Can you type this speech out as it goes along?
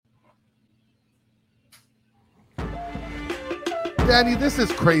Danny, this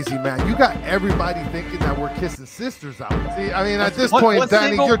is crazy, man. You got everybody thinking that we're kissing sisters out. See, I mean, at this point,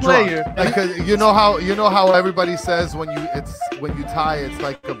 Danny, you're drunk. Because you know how everybody says when you tie, it's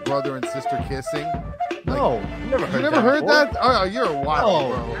like a brother and sister kissing. No, you never heard that? Oh, you're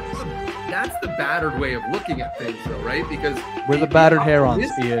wild, bro. That's the battered way of looking at things, though, right? Because we're the battered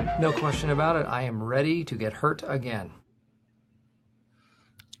herons, Ian. No question about it. I am ready to get hurt again.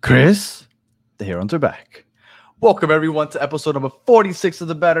 Chris, the herons are back. Welcome, everyone, to episode number 46 of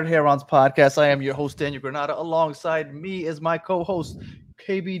the Battered Herons podcast. I am your host, Daniel Granada. Alongside me is my co-host,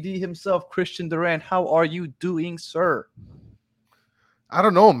 KBD himself, Christian Durant. How are you doing, sir? I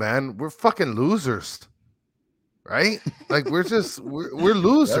don't know, man. We're fucking losers, right? Like, we're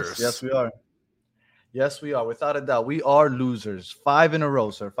losers. Yes, we are. Yes, we are. Without a doubt, we are losers. 5 in a row,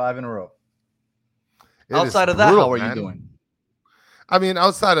 sir. 5 in a row. Outside of that, how are you doing? I mean,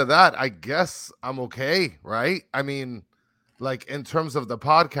 outside of that, I guess I'm okay, right? I mean, like in terms of the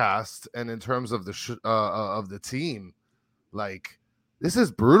podcast and in terms of the team, like this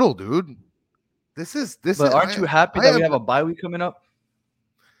is brutal, dude. This is. But aren't you happy that we have a bye week coming up?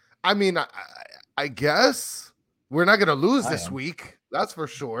 I mean, I guess we're not gonna lose this week. That's for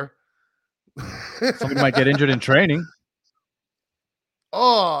sure. Somebody might get injured in training.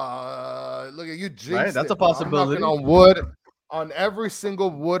 Oh, look at you, jinxed right? That's it, a possibility. I'm knocking on wood. On every single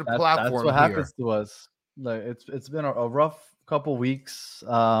wood platform. That's what happens to us. Like it's been a rough couple weeks.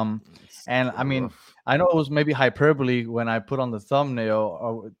 And I mean, I know it was maybe hyperbole when I put on the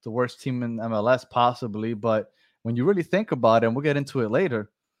thumbnail the worst team in MLS possibly, but when you really think about it, and we'll get into it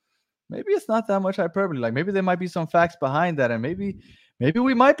later, maybe it's not that much hyperbole. Like maybe there might be some facts behind that, and maybe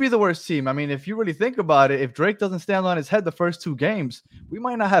we might be the worst team. I mean, if you really think about it, if Drake doesn't stand on his head the first 2 games, we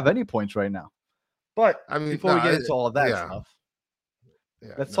might not have any points right now. But I mean, before we get into all of that stuff.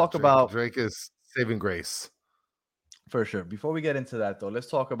 Yeah, let's talk about Drake is saving grace. For sure. Before we get into that, though, let's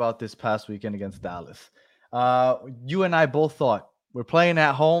talk about this past weekend against Dallas. You and I both thought we're playing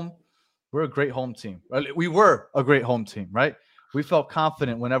at home. We're a great home team. We were a great home team, right? We felt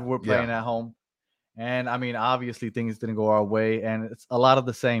confident whenever we're playing at home. And I mean, obviously things didn't go our way, and it's a lot of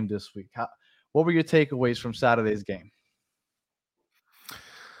the same this week. What were your takeaways from Saturday's game?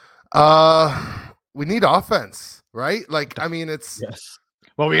 We need offense, right? Like, I mean, it's yes.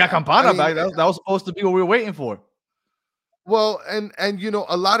 Well, we got Campana back. That was supposed to be what we were waiting for. Well, and you know,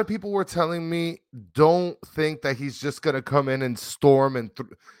 a lot of people were telling me don't think that he's just gonna come in and storm and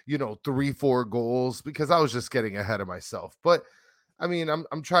 3-4 goals, because I was just getting ahead of myself. But I mean,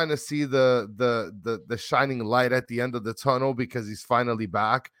 I'm trying to see the shining light at the end of the tunnel, because he's finally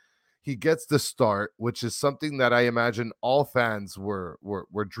back. He gets the start, which is something that I imagine all fans were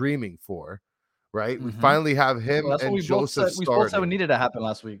dreaming for. Right, we finally have him and Joseph starting. We both said we needed to happen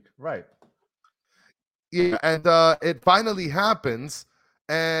last week, right? Yeah, and it finally happens,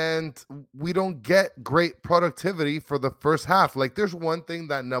 and we don't get great productivity for the first half. Like, there's one thing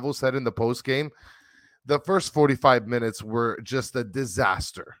that Neville said in the post game: the first 45 minutes were just a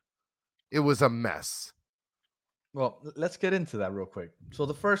disaster. It was a mess. Well, let's get into that real quick. So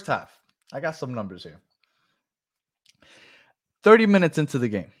the first half, I got some numbers here. 30 minutes into the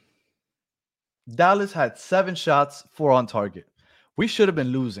game, Dallas had 7 shots, 4 on target. We should have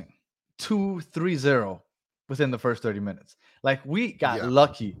been losing 2-3-0 within the first 30 minutes. Like, we got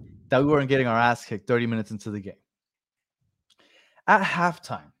lucky that we weren't getting our ass kicked 30 minutes into the game. At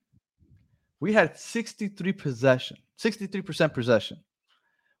halftime, we had 63% possession.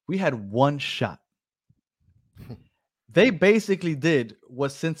 We had 1 shot. They basically did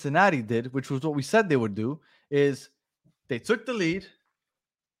what Cincinnati did, which was what we said they would do, is they took the lead,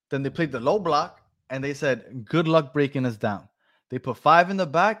 then they played the low block, and they said, good luck breaking us down. They put 5 in the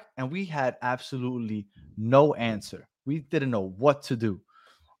back, and we had absolutely no answer. We didn't know what to do.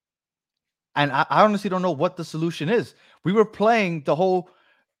 And I honestly don't know what the solution is. We were playing the whole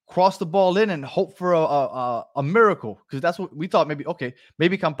cross the ball in and hope for a miracle, because that's what we thought.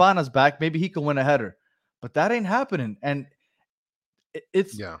 Maybe Campana's back. Maybe he can win a header. But that ain't happening. And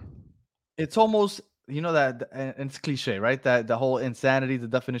it's almost... that, and it's cliche, right? That the whole insanity, the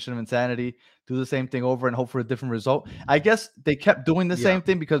definition of insanity, do the same thing over and hope for a different result. I guess they kept doing the same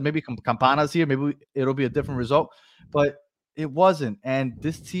thing because maybe Campana's here, maybe it'll be a different result, but it wasn't. And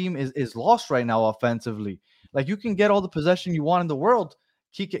this team is lost right now offensively. Like, you can get all the possession you want in the world,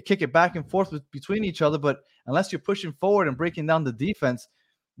 kick it back and forth between each other, but unless you're pushing forward and breaking down the defense,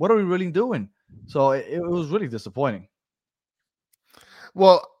 what are we really doing? So it was really disappointing.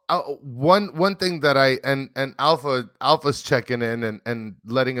 Well, one thing that and Alpha's checking in and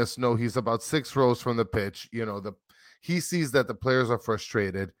letting us know he's about 6 rows from the pitch. He sees that the players are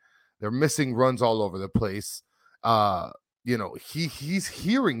frustrated. They're missing runs all over the place. he's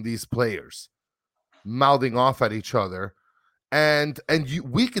hearing these players mouthing off at each other, and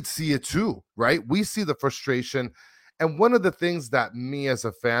we could see it too, right? We see the frustration. And one of the things that me as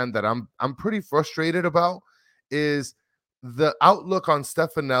a fan that I'm pretty frustrated about is the outlook on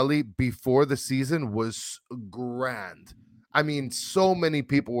Stefanelli before the season was grand. I mean, so many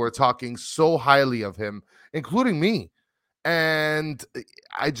people were talking so highly of him, including me. And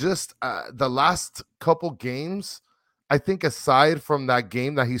I just the last couple games, I think aside from that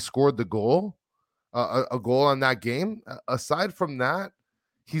game that he scored the goal, a goal on that game, aside from that,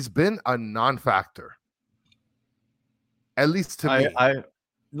 he's been a non-factor, at least to me.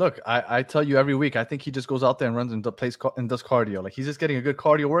 I tell you every week, I think he just goes out there and runs and plays and does cardio. Like, he's just getting a good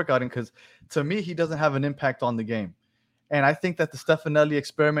cardio workout in, because to me, he doesn't have an impact on the game. And I think that the Stefanelli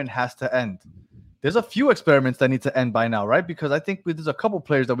experiment has to end. There's a few experiments that need to end by now, right? Because I think there's a couple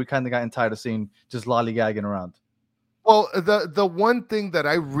players that we kind of gotten tired of seeing just lollygagging around. Well, the one thing that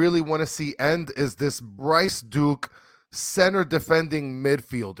I really want to see end is this Bryce Duke center defending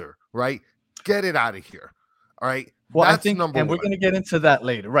midfielder, right? Get it out of here. All right. Well, that's I think, number and one. we're going to get into that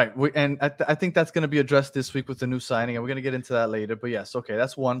later, right? I think that's going to be addressed this week with the new signing, and we're going to get into that later. But yes, okay,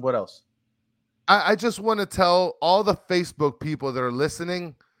 that's one. What else? I just want to tell all the Facebook people that are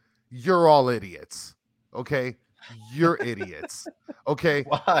listening, you're all idiots. Okay, you're idiots. Okay.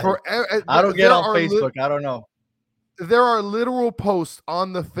 Why? I don't get on Facebook. I don't know. There are literal posts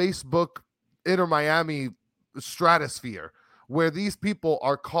on the Facebook Inter Miami stratosphere where these people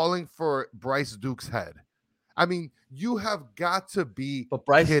are calling for Bryce Duke's head. I mean, you have got to be. But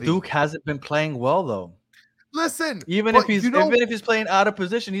Bryce kidding. Duke hasn't been playing well, though. Listen, even if he's playing out of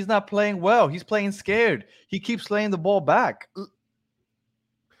position, he's not playing well. He's playing scared. He keeps laying the ball back.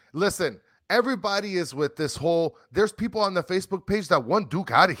 Listen, everybody is with this whole. There's people on the Facebook page that want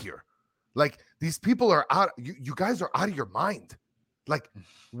Duke out of here. Like, these people are out. You guys are out of your mind. Like,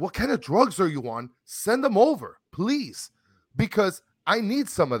 what kind of drugs are you on? Send them over, please, because I need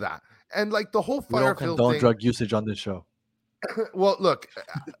some of that. And like the whole Firefield thing. We don't condone drug usage on this show. Well, look.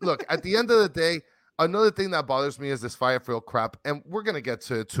 At the end of the day, another thing that bothers me is this Firefield crap, and we're gonna get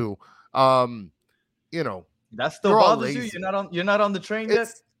to it too. That still bothers you. You're not on the train yet.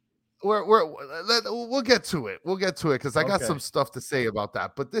 We'll get to it. We'll get to it because I got some stuff to say about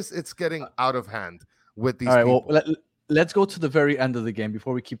that. But it's getting out of hand with these. All right, people. Well, let's go to the very end of the game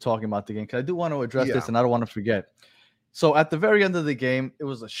before we keep talking about the game, because I do want to address this, and I don't want to forget. So at the very end of the game, it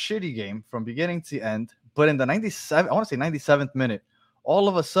was a shitty game from beginning to end. But in the 97th minute, all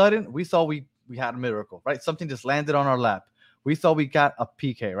of a sudden we thought we had a miracle, right? Something just landed on our lap. We thought we got a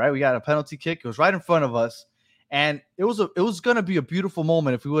PK, right? We got a penalty kick. It was right in front of us. And it was going to be a beautiful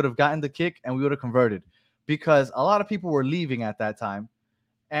moment if we would have gotten the kick and we would have converted, because a lot of people were leaving at that time.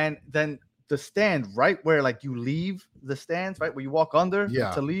 And then the stand, right where like you leave the stands, right where you walk under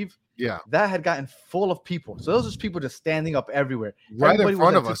to leave, that had gotten full of people. So those are just people just standing up everywhere. Right in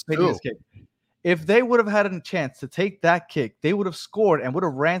front of us too. If they would have had a chance to take that kick, they would have scored and would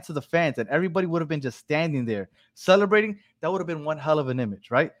have ran to the fans, and everybody would have been just standing there celebrating. That would have been one hell of an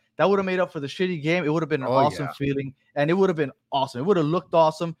image, right? That would have made up for the shitty game. It would have been an awesome feeling, and it would have been awesome. It would have looked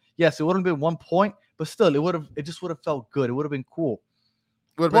awesome. Yes, it wouldn't have been 1 point, but still, it just would have felt good. It would have been cool.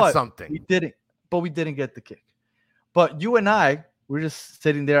 Would have been something. We didn't get the kick. But you and I were just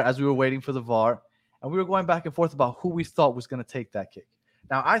sitting there as we were waiting for the VAR, and we were going back and forth about who we thought was going to take that kick.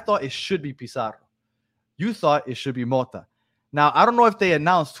 Now, I thought it should be Pizarro. You thought it should be Mota. Now, I don't know if they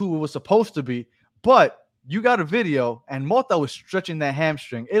announced who it was supposed to be, but you got a video, and Mota was stretching that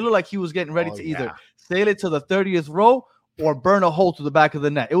hamstring. It looked like he was getting ready to either sail it to the 30th row or burn a hole to the back of the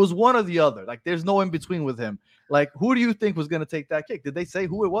net. It was one or the other. Like, there's no in between with him. Like, who do you think was going to take that kick? Did they say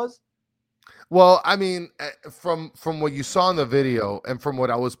who it was? Well, I mean, from what you saw in the video and from what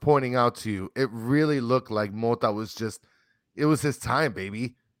I was pointing out to you, it really looked like Mota was it was his time,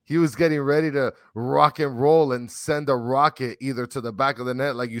 baby. He was getting ready to rock and roll and send a rocket either to the back of the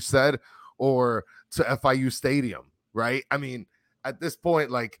net, like you said, or to FIU Stadium, right? I mean, at this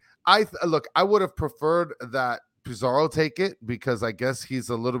point, like, I would have preferred that Pizarro take it, because I guess he's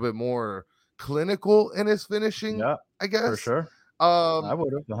a little bit more clinical in his finishing. Yeah, I guess for sure. I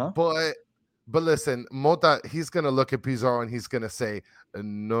would have, But listen, Mota, he's gonna look at Pizarro and he's gonna say,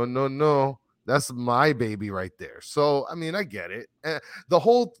 no, that's my baby right there. So I mean, I get it. The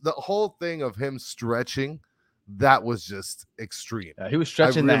whole thing of him stretching, that was just extreme. Yeah, he was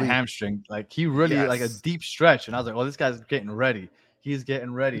stretching that hamstring, like he really like a deep stretch, and I was like, "Oh, this guy's getting ready. He's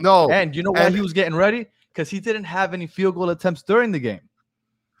getting ready." No, and you know why he was getting ready? Because he didn't have any field goal attempts during the game.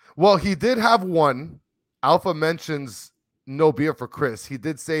 Well, he did have one. Alpha mentions no beer for Chris. He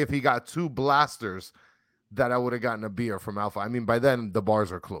did say if he got 2 blasters, that I would have gotten a beer from Alpha. I mean, by then the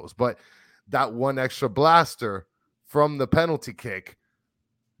bars are closed, but that one extra blaster from the penalty kick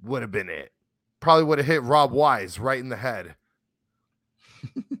would have been it. Probably would have hit Rob Wise right in the head.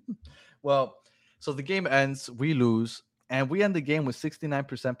 Well, so the game ends, we lose, and we end the game with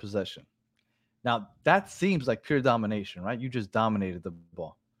 69% possession. Now, that seems like pure domination, right? You just dominated the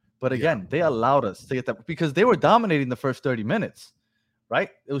ball. But again, they allowed us to get that because they were dominating the first 30 minutes, right?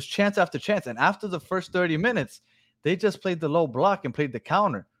 It was chance after chance. And after the first 30 minutes, they just played the low block and played the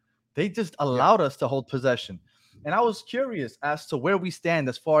counter. They just allowed us to hold possession. And I was curious as to where we stand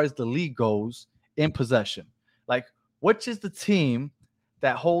as far as the league goes in possession. Like, which is the team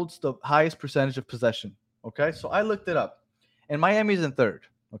that holds the highest percentage of possession? Okay, so I looked it up. And Miami's in third.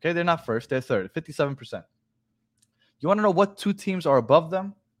 Okay, they're not first, they're third, 57%. You want to know what two teams are above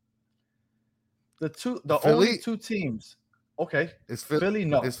them? The only two teams. Okay, Is Philly,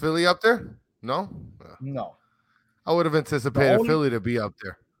 no. Is Philly up there? No? No. I would have anticipated Philly to be up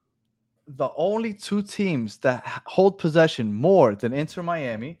there. The only two teams that hold possession more than Inter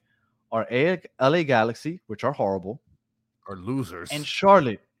Miami are LA Galaxy, which are horrible, Are losers. and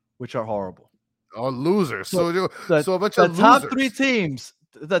Charlotte, which are horrible. Are losers. So a bunch the of top losers.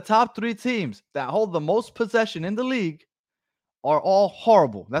 the top three teams that hold the most possession in the league are all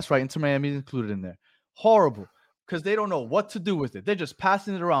horrible. That's right. Inter Miami is included in there. Horrible. Because they don't know what to do with it. They're just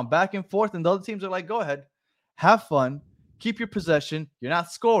passing it around back and forth. And the other teams are like, go ahead, have fun, keep your possession. You're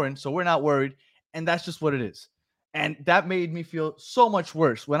not scoring, so we're not worried. And that's just what it is. And that made me feel so much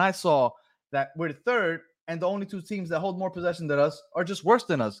worse when I saw that we're third and the only two teams that hold more possession than us are just worse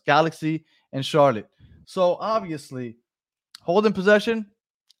than us, Galaxy and Charlotte. So obviously, holding possession,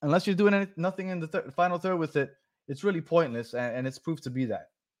 unless you're doing nothing in the final third with it, it's really pointless, and it's proved to be that.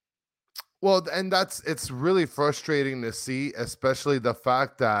 Well, and it's really frustrating to see, especially the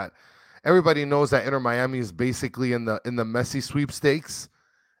fact that everybody knows that Inter Miami is basically in the Messi sweepstakes,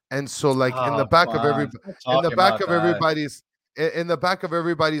 and so like in the back of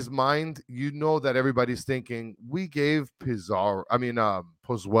everybody's mind, you know that everybody's thinking we gave Pozuelo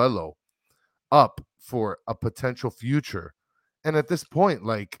up for a potential future, and at this point,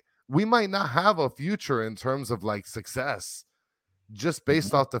 like we might not have a future in terms of like success. Just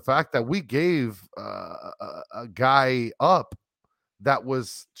based off the fact that we gave a guy up that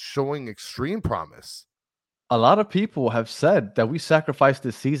was showing extreme promise. A lot of people have said that we sacrificed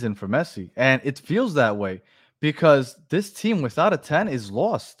this season for Messi, and it feels that way because this team without a 10 is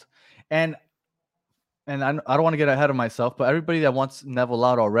lost. And I don't want to get ahead of myself, but everybody that wants Neville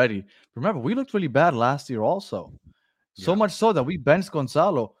out already, remember, we looked really bad last year also. So much so that we benched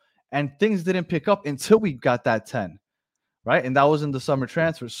Gonzalo, and things didn't pick up until we got that 10. Right. And that was in the summer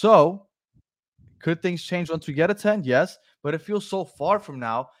transfer. So could things change once we get a 10? Yes. But it feels so far from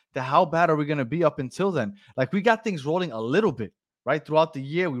now that how bad are we going to be up until then? Like we got things rolling a little bit, right? Throughout the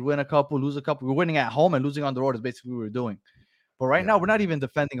year, we win a couple, lose a couple. We're winning at home and losing on the road is basically what we were doing. But right now, we're not even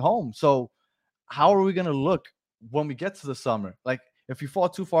defending home. So how are we going to look when we get to the summer? Like if you fall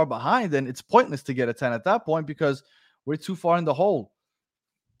too far behind, then it's pointless to get a 10 at that point because we're too far in the hole.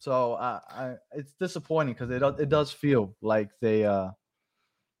 So it's disappointing because it does feel like they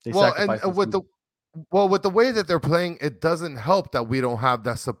sacrificed. And with the way that they're playing, it doesn't help that we don't have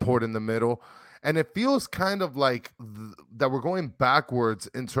that support in the middle, and it feels kind of like that we're going backwards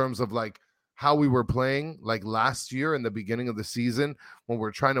in terms of like how we were playing like last year in the beginning of the season when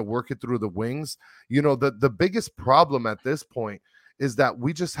we're trying to work it through the wings. You know, the biggest problem at this point is that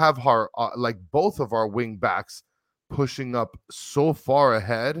we just have our like both of our wing backs pushing up so far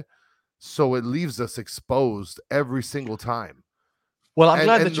ahead, so it leaves us exposed every single time. Well, I'm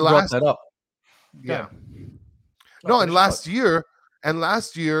glad that you brought that up. Yeah. No, and last year,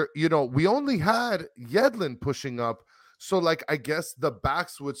 you know, we only had Yedlin pushing up, so like I guess the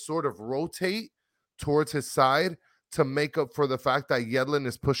backs would sort of rotate towards his side to make up for the fact that Yedlin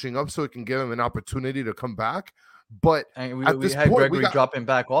is pushing up, so it can give him an opportunity to come back. But we had Gregory dropping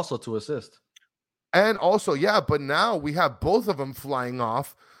back also to assist. And also, but now we have both of them flying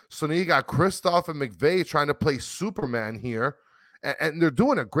off. So now you got Kristoff and McVay trying to play Superman here. And they're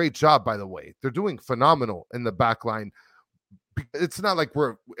doing a great job, by the way. They're doing phenomenal in the back line. It's not like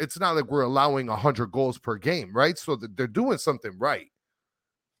we're allowing 100 goals per game, right? So they're doing something right.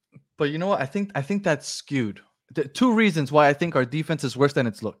 But you know what? I think that's skewed. The two reasons why I think our defense is worse than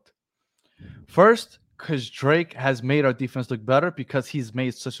it's looked. First, because Drake has made our defense look better because he's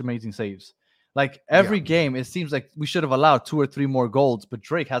made such amazing saves. Like every game, it seems like we should have allowed 2 or 3 more goals, but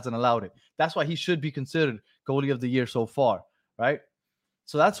Drake hasn't allowed it. That's why he should be considered goalie of the year so far, right?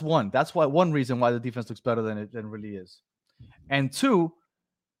 So that's one. That's why one reason why the defense looks better than it really is. And two,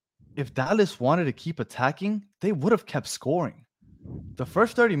 if Dallas wanted to keep attacking, they would have kept scoring. The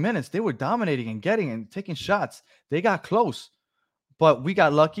first 30 minutes, they were dominating and getting and taking shots. They got close, but we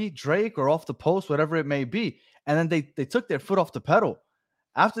got lucky, Drake or off the post, whatever it may be. And then they took their foot off the pedal.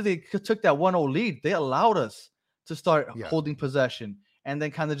 After they took that 1-0 lead, they allowed us to start Yeah. holding possession and then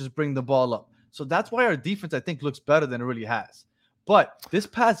kind of just bring the ball up. So that's why our defense, I think, looks better than it really has. But this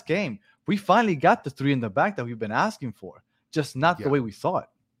past game, we finally got the 3 in the back that we've been asking for, just not the way we thought.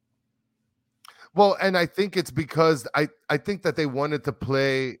 Well, and I think it's because I think that they wanted to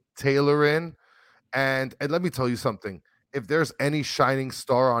play Taylor in, and let me tell you something. If there's any shining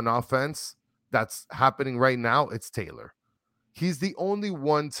star on offense that's happening right now, it's Taylor. He's the only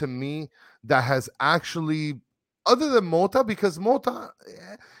one to me that has actually, other than Mota, because Mota,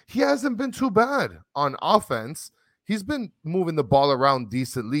 he hasn't been too bad on offense. He's been moving the ball around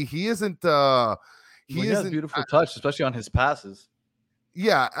decently. He isn't. He has isn't. beautiful touch, especially on his passes.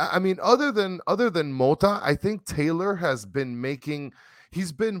 Yeah, I mean, other than Mota, I think Taylor has been making.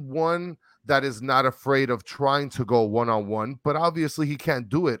 He's been one that is not afraid of trying to go one-on-one, but obviously he can't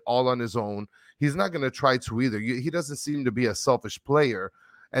do it all on his own. He's not going to try to either. He doesn't seem to be a selfish player,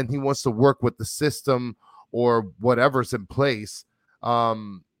 and he wants to work with the system or whatever's in place.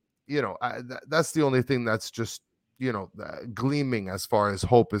 That's the only thing that's just gleaming as far as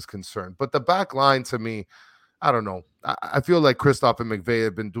hope is concerned. But the back line, to me, I don't know. I feel like Kristoff and McVay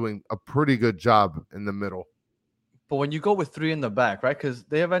have been doing a pretty good job in the middle. But when you go with 3 in the back, right? Because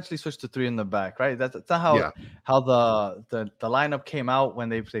they eventually switched to 3 in the back, right? That's not how the lineup came out when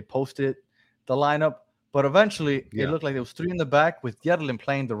they posted the lineup. But eventually, it looked like it was 3 in the back with Yedlin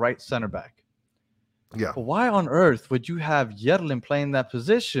playing the right center back. Yeah. But why on earth would you have Yedlin playing that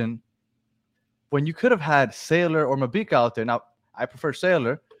position when you could have had Sailor or Mabika out there? Now, I prefer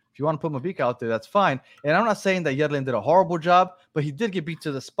Sailor. If you want to put Mabika out there, that's fine. And I'm not saying that Yedlin did a horrible job, but he did get beat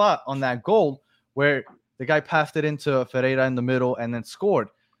to the spot on that goal where the guy passed it into Ferreira in the middle and then scored.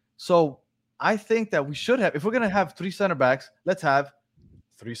 So I think that we should have, if we're going to have 3 center backs, let's have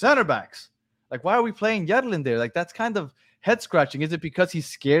 3 center backs. Like, why are we playing Yedlin there? Like, that's kind of head scratching. Is it because he's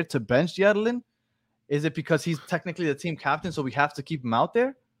scared to bench Yedlin? Is it because he's technically the team captain, so we have to keep him out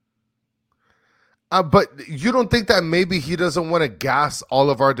there? But you don't think that maybe he doesn't want to gas all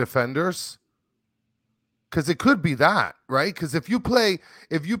of our defenders? Because it could be that, right? Because if you play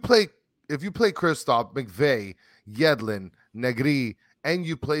Kristoff, McVay, Yedlin, Negri, and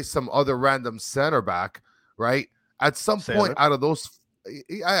you play some other random center back, right? At some point out of those,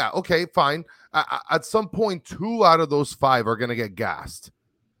 okay, fine. At some point, 2 out of those 5 are gonna get gassed.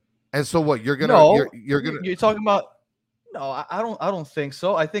 And so what? You're talking about? No, I don't think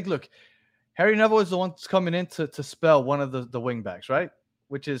so. I think, look, Harry Neville is the one that's coming in to spell one of the wing backs, right?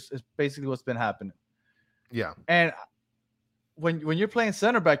 Which is basically what's been happening. Yeah. And when you're playing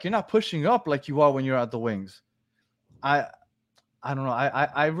center back, you're not pushing up like you are when you're at the wings. I don't know.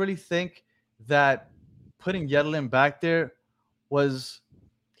 I really think that putting Yedlin back there was,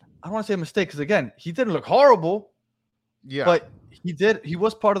 I don't want to say a mistake, because again, he didn't look horrible. Yeah. But he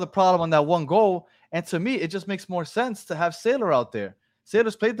was part of the problem on that one goal. And to me, it just makes more sense to have Sailor out there.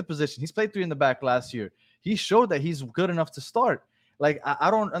 Sailor's played the position. He's played 3 in the back last year. He showed that he's good enough to start. Like,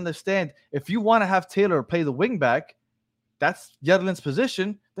 I don't understand. If you want to have Taylor play the wing back, that's Yedlin's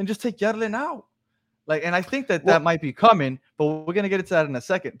position, then just take Yedlin out. Like, and I think that might be coming, but we're going to get into that in a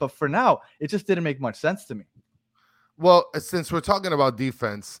second. But for now, it just didn't make much sense to me. Well, since we're talking about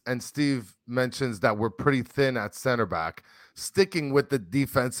defense, and Steve mentions that we're pretty thin at center back, sticking with the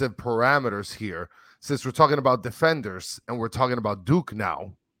defensive parameters here, since we're talking about defenders and we're talking about Duke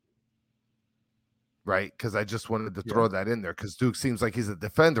now, right? Because I just wanted to throw that in there because Duke seems like he's a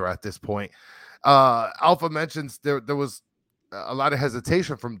defender at this point. Alpha mentions there was a lot of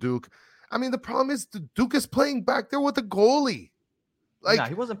hesitation from Duke. I mean, the problem is Duke is playing back there with a goalie. Like,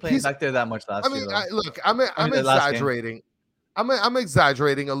 he wasn't playing back there that much last year. I'm exaggerating. I'm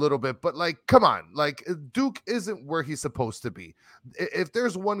exaggerating a little bit, but like, come on, like Duke isn't where he's supposed to be. If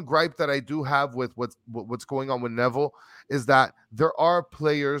there's one gripe that I do have with what's going on with Neville is that there are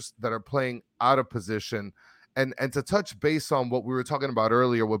players that are playing out of position, and to touch base on what we were talking about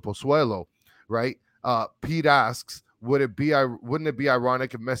earlier with Pozuelo, right? Pete asks, wouldn't it be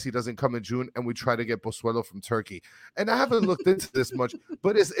ironic if Messi doesn't come in June and we try to get Pozuelo from Turkey? And I haven't looked into this much,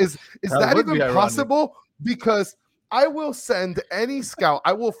 but is that even possible? Because I will send any scout.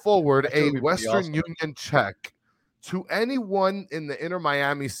 I will forward a Western Union check to anyone in the Inter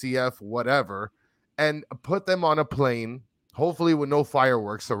Miami CF, whatever, and put them on a plane, hopefully with no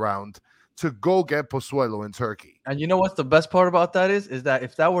fireworks around, to go get Pozuelo in Turkey. And you know what's the best part about that is that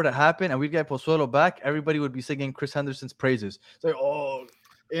if that were to happen and we get Pozuelo back, everybody would be singing Chris Henderson's praises. It's like, oh,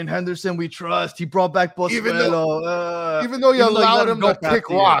 In Henderson, we trust. He brought back Even though, Pozuelo. even though you Even though he let allowed him him go to past kick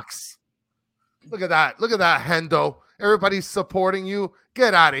the year. rocks. Look at that. Look at that, Hendo. Everybody's supporting you.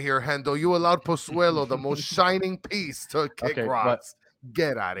 Get out of here, Hendo. You allowed Pozuelo, the most shining piece, to kick Okay, but rocks.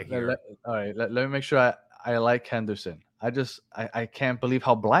 Get out of here. all right, let me make sure I like Henderson. I can't believe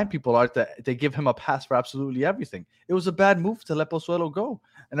how blind people are that they give him a pass for absolutely everything. It was a bad move to let Pozuelo go.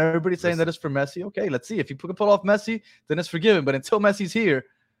 And everybody's saying that it's for Messi. Okay, let's see. If you can pull off Messi, then it's forgiven. But until Messi's here,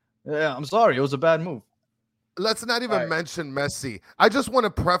 yeah, I'm sorry. It was a bad move. Let's not even mention Messi. I just want to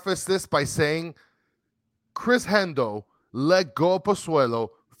preface this by saying Chris Hendo let go of Pozuelo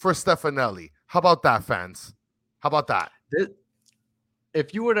for Stefanelli. How about that, fans? How about that?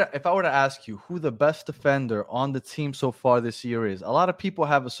 If I were to ask you who the best defender on the team so far this year is, a lot of people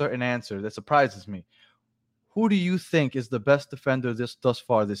have a certain answer that surprises me. Who do you think is the best defender thus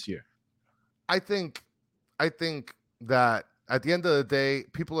far this year? I think that at the end of the day,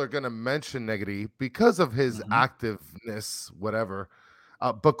 people are going to mention Negri because of his activeness, whatever.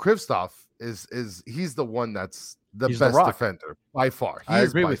 But Krivstov he's the one that's he's best defender by far. He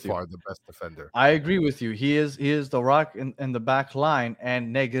is by far the best defender. I agree with you. He is the rock in the back line,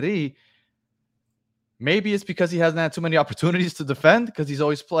 and Negri. Maybe it's because he hasn't had too many opportunities to defend because he's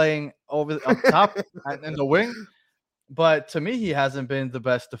always playing up top and in the wing. But to me, he hasn't been the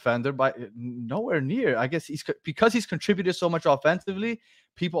best defender, by nowhere near. I guess because he's contributed so much offensively,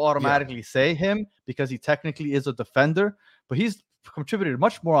 people automatically say him because he technically is a defender. But he's contributed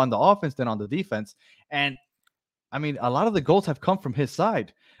much more on the offense than on the defense. And I mean, a lot of the goals have come from his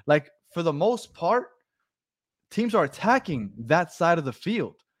side. Like, for the most part, teams are attacking that side of the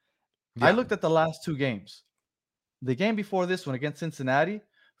field. Yeah. I looked at the last two games. The game before this one against Cincinnati,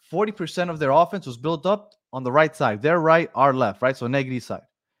 40% of their offense was built up on the right side. Their right, our left, right? So negative side.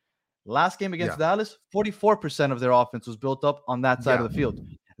 Last game against Dallas, 44% of their offense was built up on that side of the field.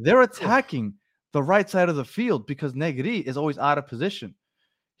 They're attacking the right side of the field because Negri is always out of position.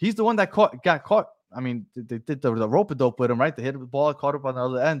 He's the one that got caught. I mean, they did the rope-a-dope with him, right? They hit the ball, caught up on the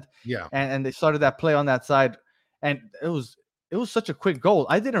other end. Yeah. And they started that play on that side. And it was such a quick goal.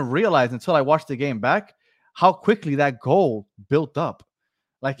 I didn't realize until I watched the game back how quickly that goal built up.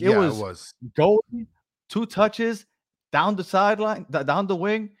 Like, it was goal, 2 touches, down the sideline, down the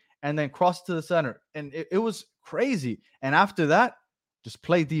wing, and then cross to the center. And it was crazy. And after that, just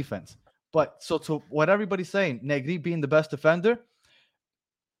play defense. But so to what everybody's saying, Negri being the best defender,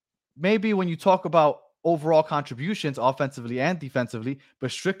 maybe when you talk about overall contributions offensively and defensively,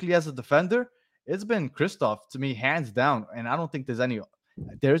 but strictly as a defender, it's been Krivstov to me, hands down. And I don't think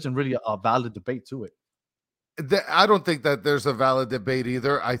there isn't really a valid debate to it. I don't think that there's a valid debate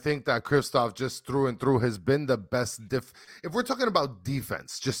either. I think that Krivstov just through and through has been the best. If we're talking about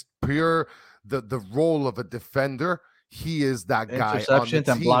defense, just pure the role of a defender, he is that guy. Interceptions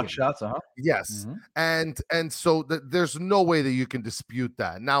and block shots. Yes. And so there's no way that you can dispute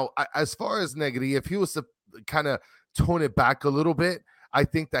that. Now, as far as Negri, if he was to kind of tone it back a little bit, I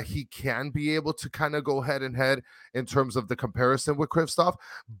think that he can be able to kind of go head and head in terms of the comparison with Krivstov.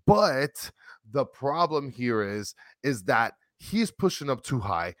 But the problem here is that he's pushing up too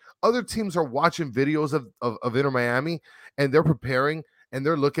high. Other teams are watching videos of Inter Miami, and they're preparing, and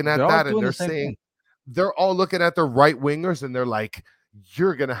they're looking at that, and they're saying, they're all looking at their right wingers, and they're like,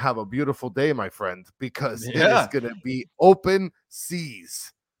 you're going to have a beautiful day, my friend, because it is going to be open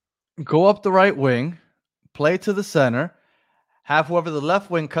seas. Go up the right wing, play to the center, have whoever the left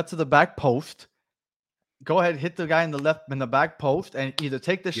wing cut to the back post. Go ahead, hit the guy in the back post, and either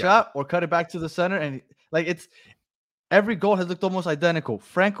take the shot or cut it back to the center. And like, every goal has looked almost identical.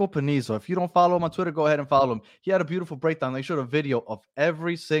 Franco Panizo, if you don't follow him on Twitter, go ahead and follow him. He had a beautiful breakdown. They showed a video of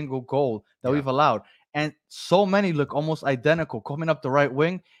every single goal that we've allowed, and so many look almost identical, coming up the right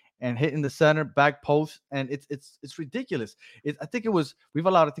wing and hitting the center back post, and it's ridiculous. I think it was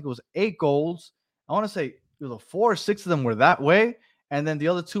 8 goals. I want to say 4 or 6 of them were that way, and then the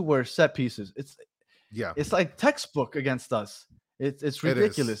other 2 were set pieces. It's like textbook against us. It's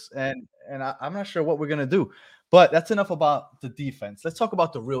ridiculous, and I'm not sure what we're gonna do. But that's enough about the defense. Let's talk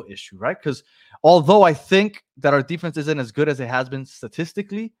about the real issue, right? Because although I think that our defense isn't as good as it has been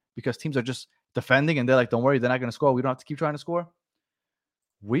statistically, because teams are just defending and they're like, don't worry, they're not going to score. We don't have to keep trying to score.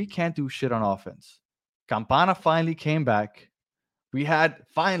 We can't do shit on offense. Campana finally came back. We had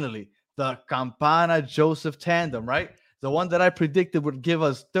finally the Campana-Joseph tandem, right? The one that I predicted would give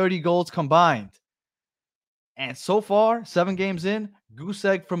us 30 goals combined. And so far, 7 games in, goose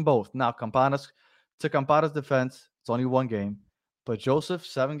egg from both. Now, Campana's defense, it's only 1 game. But Joseph,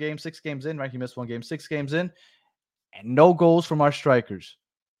 6 games in, right? He missed 1 game, 6 games in. And no goals from our strikers.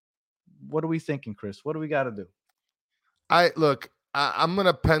 What are we thinking, Chris? What do we got to do? I'm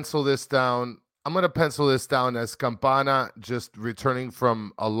gonna pencil this down. I'm gonna pencil this down as Campana just returning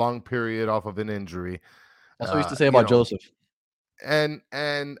from a long period off of an injury. That's what we used to say You about know, Joseph.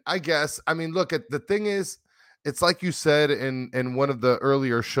 and I guess I mean, look at the thing is, it's like you said in one of the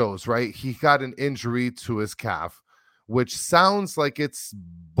earlier shows, right? He got an injury to his calf, which sounds like it's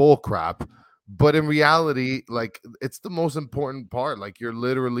bullcrap, but in reality, like it's the most important part. Like you're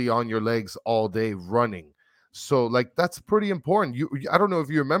literally on your legs all day running. So like that's pretty important. I don't know if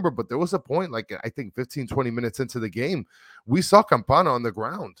you remember, but there was a point like I think 15, 20 minutes into the game, we saw Campana on the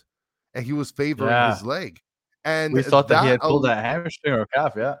ground and he was favoring Yeah. his leg. And We thought that he that had pulled that hamstring or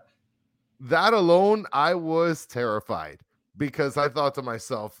calf. Yeah. that alone, I was terrified because I thought to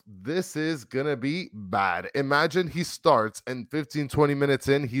myself, this is going to be bad. Imagine he starts and 15, 20 minutes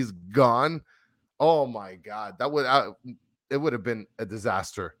in, he's gone. Oh my God. It would have been a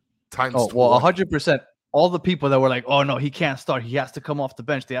disaster times Oh, well, 20. 100%. All the people that were like, oh, no, he can't start. He has to come off the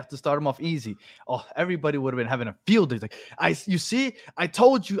bench. They have to start him off easy. Oh, everybody would have been having a field day. Like, you see, I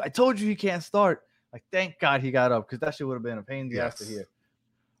told you he can't start. Like, thank God he got up because that shit would have been a pain in the ass to hear.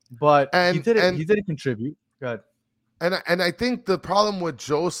 But he did it. He did contribute. Good. And I think the problem with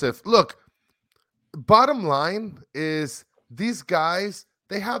Joseph, look, bottom line is these guys,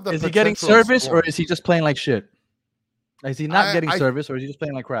 they have the Is he getting potential of service or scoring. is he just playing like shit? Is he not getting service or is he just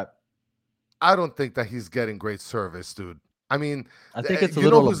playing like crap? I don't think that he's getting great service, dude. I mean, I think it's a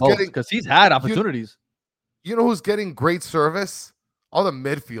little of both because he's had opportunities. You know who's getting great service? All the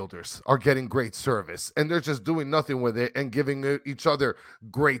midfielders are getting great service, and they're just doing nothing with it and giving each other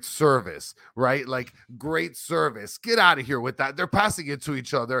great service, right? Like, great service. Get out of here with that. They're passing it to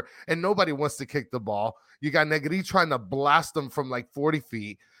each other, and nobody wants to kick the ball. You got Negri trying to blast them from like 40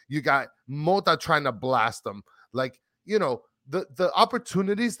 feet. You got Mota trying to blast them. Like, you know, the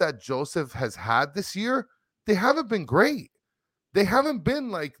opportunities that Joseph has had this year, they haven't been great. They haven't been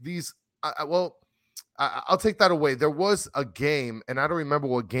like these. I'll take that away. There was a game, and I don't remember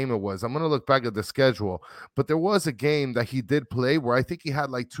what game it was. I'm going to look back at the schedule, but there was a game that he did play where I think he had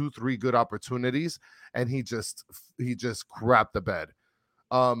like 2-3 good opportunities, and he just crapped the bed.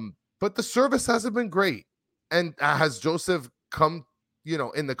 But the service hasn't been great. And has Joseph come,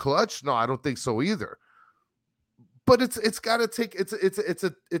 in the clutch? No, I don't think so either. But it's got to take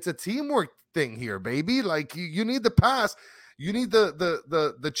it's a teamwork thing here, baby. Like you need the pass, you need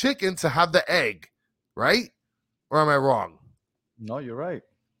the chicken to have the egg, right? Or am I wrong? No, you're right.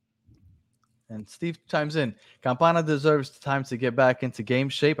 And Steve chimes in. Campana deserves time to get back into game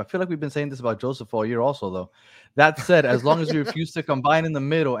shape. I feel like we've been saying this about Joseph all year also, though. That said, as long as we refuse to combine in the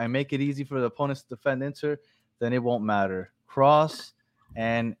middle and make it easy for the opponents to defend Inter, then it won't matter. Cross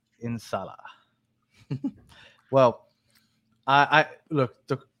and Insala. Well, I look,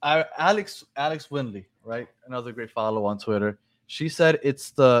 Alex Windley, right? Another great follow on Twitter. She said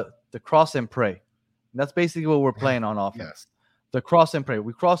it's the cross and pray. And that's basically what we're playing on offense. Yes. The cross and pray.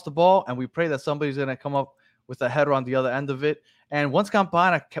 We cross the ball and we pray that somebody's going to come up with a header on the other end of it. And once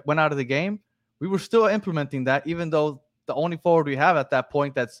Campana went out of the game, we were still implementing that, even though the only forward we have at that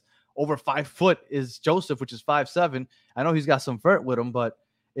point that's over 5 foot is Joseph, which is 5'7". I know he's got some vert with him, but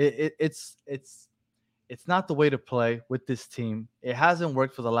it's not the way to play with this team. It hasn't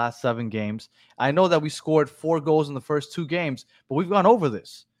worked for the last 7 games. I know that we scored 4 goals in the first 2 games, but we've gone over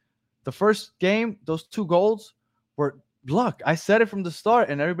this. The first game, those 2 goals were luck. I said it from the start,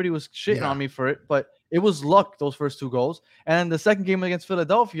 and everybody was shitting on me for it, but it was luck, those first 2 goals. And the second game against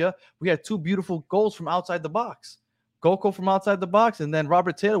Philadelphia, we had 2 beautiful goals from outside the box. Goko from outside the box, and then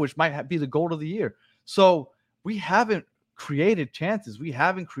Robert Taylor, which might be the goal of the year. So we haven't created chances. We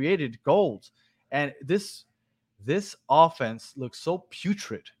haven't created goals. And this offense looks so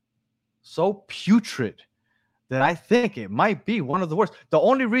putrid that I think it might be one of the worst. The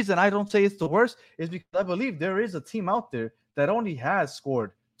only reason I don't say it's the worst is because I believe there is a team out there that only has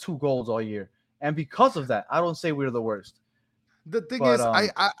scored 2 goals all year. And because of that, I don't say we're the worst. The thing is,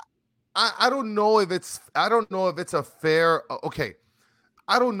 I don't know if it's a fair. Okay,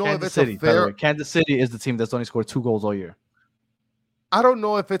 I don't know if it's a fair. Kansas City is the team that's only scored 2 goals all year. I don't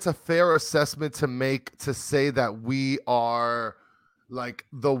know if it's a fair assessment to make to say that we are like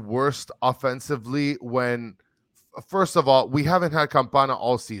the worst offensively when, first of all, we haven't had Campana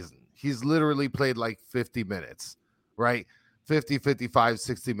all season. He's literally played like 50 minutes, right? 50, 55,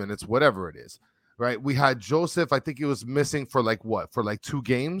 60 minutes, whatever it is, right? We had Joseph. I think he was missing for like what? For like 2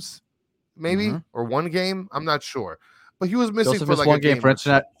 games, maybe, or 1 game. I'm not sure. But he was missing Joseph for like 1 game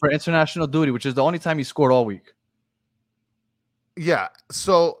for international duty, which is the only time he scored all week. Yeah.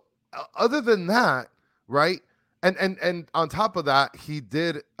 So other than that, right? And on top of that, he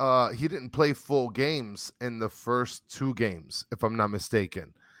didn't play full games in the first 2 games, if I'm not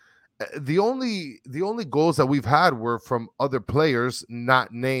mistaken. The only goals that we've had were from other players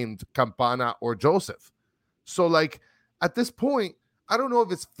not named Campana or Joseph. So like at this point, I don't know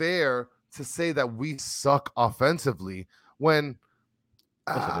if it's fair to say that we suck offensively when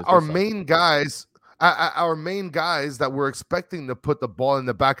Yes, it is. They our suck. main guys our main guys that we're expecting to put the ball in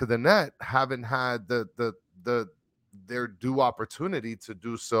the back of the net haven't had the their due opportunity to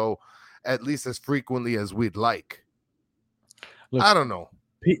do so at least as frequently as we'd like. Look, I don't know.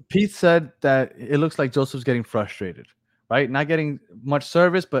 Pete said that it looks like Joseph's getting frustrated, right? Not getting much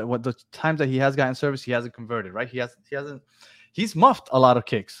service, but what the times that he has gotten service, he hasn't converted, right? He's muffed a lot of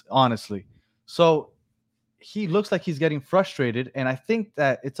kicks, honestly. So he looks like he's getting frustrated, and I think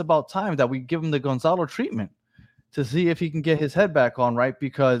that it's about time that we give him the Gonzalo treatment to see if he can get his head back on, right?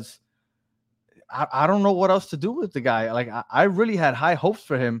 Because I don't know what else to do with the guy. Like I really had high hopes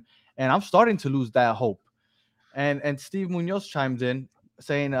for him, and I'm starting to lose that hope. And Steve Munoz chimed in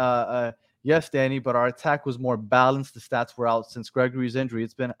saying, yes, Danny, but our attack was more balanced. The stats were out since Gregory's injury.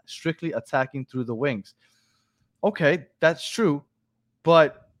 It's been strictly attacking through the wings. Okay, that's true.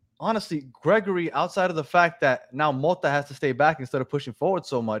 But honestly, Gregory, outside of the fact that now Mota has to stay back instead of pushing forward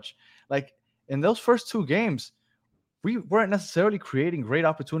so much, like in those first 2 games, we weren't necessarily creating great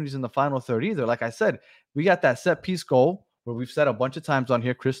opportunities in the final third either. Like I said, we got that set piece goal where we've said a bunch of times on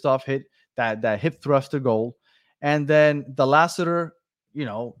here, Christoph hit that hip thruster goal. And then the Lassiter,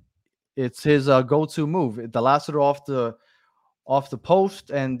 it's his go-to move. The Lassiter off the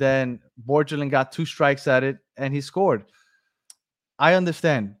post, and then Borgelin got 2 strikes at it, and he scored. I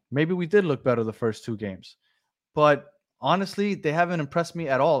understand. Maybe we did look better the first 2 games, but honestly, they haven't impressed me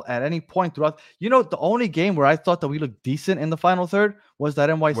at all at any point throughout. The only game where I thought that we looked decent in the final third was that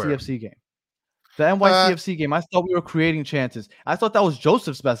Where? NYCFC game. The NYCFC game, I thought we were creating chances. I thought that was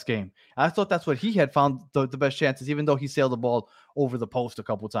Joseph's best game. I thought that's what he had found the best chances, even though he sailed the ball over the post a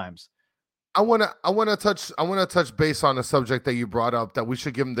couple times. I want to touch base on a subject that you brought up, that we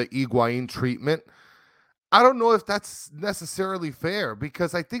should give him the Higuain treatment. I don't know if that's necessarily fair,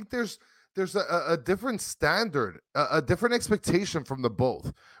 because I think there's a different standard, a different expectation from the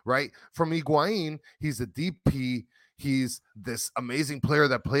both, right? From Higuain, he's a DP, he's this amazing player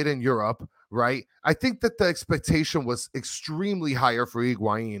that played in Europe, right? I think that the expectation was extremely higher for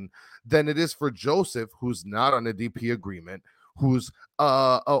Higuain than it is for Joseph, who's not on a DP agreement, who's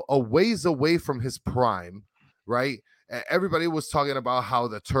a ways away from his prime, right? Everybody was talking about how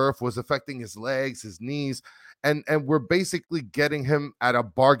the turf was affecting his legs, his knees, and we're basically getting him at a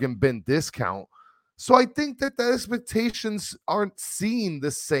bargain bin discount. So I think that the expectations aren't seen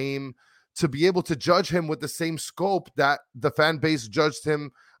the same to be able to judge him with the same scope that the fan base judged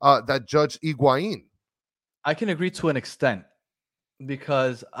him, that judged Higuain. I can agree to an extent,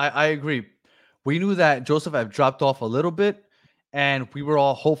 because I agree. We knew that Joseph had dropped off a little bit, and we were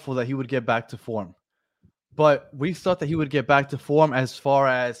all hopeful that he would get back to form. But we thought that he would get back to form as far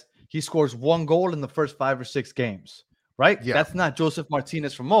as he scores 1 goal in the first 5 or 6 games, right? Yeah. That's not Joseph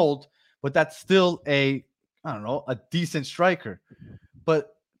Martinez from old, but that's still a decent striker.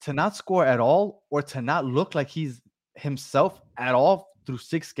 But to not score at all, or to not look like he's himself at all through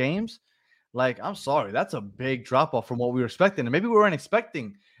 6 games, like, I'm sorry, that's a big drop off from what we were expecting. And maybe we weren't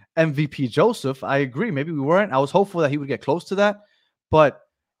expecting MVP Joseph. I agree. Maybe we weren't. I was hopeful that he would get close to that, but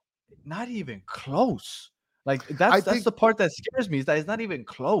not even close. Like that's the part that scares me, is that it's not even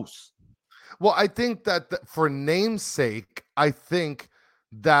close. Well, I think that for namesake, I think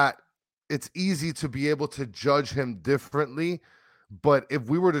that it's easy to be able to judge him differently. But if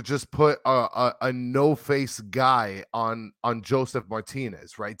we were to just put a no-face guy on Joseph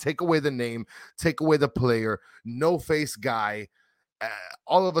Martinez, right? Take away the name, take away the player, no-face guy.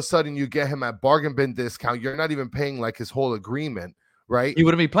 All of a sudden, you get him at bargain bin discount. You're not even paying like his whole agreement, right? He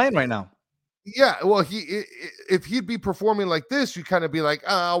wouldn't be playing right now. Yeah, well, if he'd be performing like this, you kind of be like,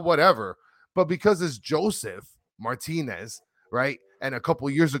 whatever. But because it's Joseph Martinez, right? And a couple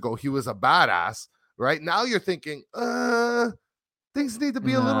years ago, he was a badass, right? Now you're thinking, things need to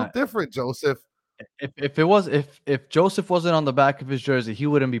be a little different, Joseph. If Joseph wasn't on the back of his jersey, he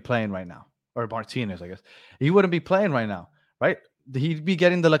wouldn't be playing right now. Or Martinez, I guess. He wouldn't be playing right now, right? He'd be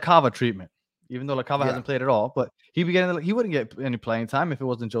getting the La Cava treatment, even though La Cava hasn't played at all. But he wouldn't get any playing time if it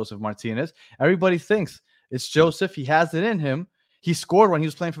wasn't Joseph Martinez. Everybody thinks it's Joseph. He has it in him. He scored when he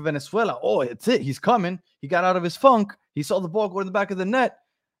was playing for Venezuela. Oh, it's it. He's coming. He got out of his funk. He saw the ball go in the back of the net,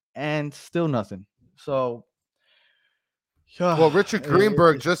 and still nothing. So, well, Richard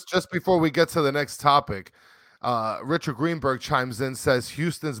Greenberg, just before we get to the next topic, Richard Greenberg chimes in, says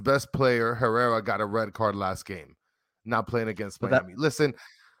Houston's best player, Herrera, got a red card last game, not playing against But Miami. Listen,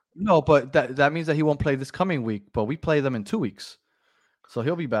 no, but that means that he won't play this coming week. But we play them in 2 weeks, so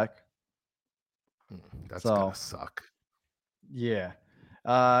he'll be back. that's So, gonna suck. Yeah.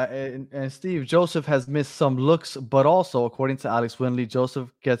 And Steve, Joseph has missed some looks, but also, according to Alex Winley,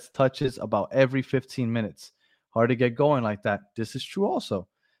 Joseph gets touches about every 15 minutes. Hard to get going like that. This is true also.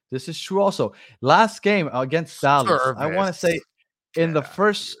 Last game against Dallas, I want to say in the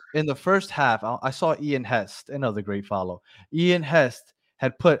first half, I saw Ian Hest, another great follow. Ian Hest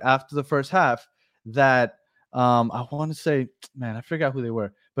had put after the first half that I want to say, man, I forgot who they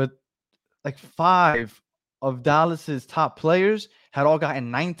were, but like 5 of Dallas's top players had all gotten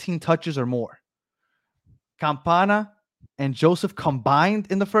 19 touches or more. Campana and Joseph combined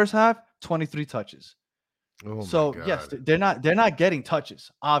in the first half, 23 touches. Oh So yes, they're not getting touches,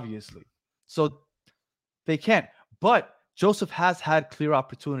 obviously. So they can't. But Joseph has had clear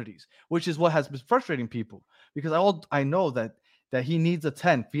opportunities, which is what has been frustrating people, because I know that he needs a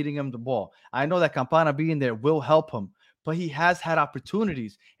 10 feeding him the ball. I know that Campana being there will help him, but he has had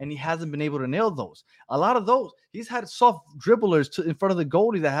opportunities and he hasn't been able to nail those. A lot of those, he's had soft dribblers in front of the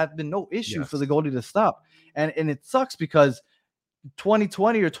goalie that have been no issue for the goalie to stop. And it sucks because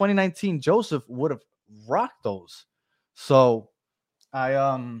 2020 or 2019 Joseph would have rocked those. So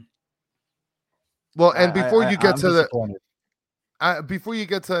before you get to disappointed. before you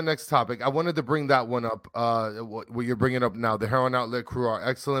get to the next topic, I wanted to bring that one up. What you're bringing up now, the Heron Outlet crew are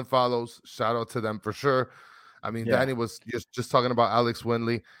excellent follows. Shout out to them for sure. I mean, Danny was just talking about Alex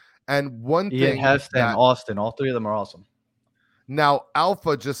Winley, and one Ian thing Hest and Austin, all 3 of them are awesome. Now,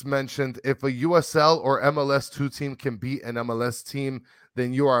 Alpha just mentioned if a USL or MLS 2 team can beat an MLS team,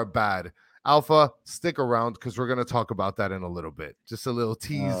 then you are bad. Alpha, stick around because we're going to talk about that in a little bit. Just a little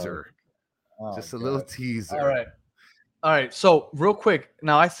teaser. Little teaser. All right. So real quick.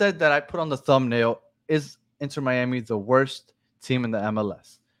 Now, I said that I put on the thumbnail, is Inter Miami the worst team in the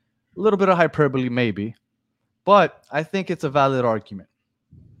MLS? A little bit of hyperbole maybe, but I think it's a valid argument.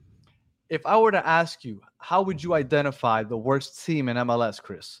 If I were to ask you, how would you identify the worst team in MLS,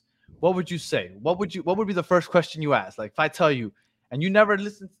 Chris? What would you say? What would be the first question you ask? Like if I tell you, and you never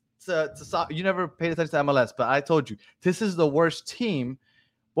listened to you never paid attention to MLS, but I told you this is the worst team,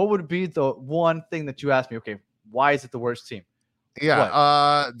 what would be the one thing that you asked me? Okay, why is it the worst team?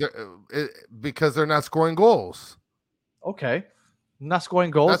 Yeah, because they're not scoring goals. Okay, not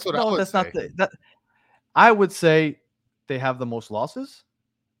scoring goals. That's what I would say. Not I would say they have the most losses.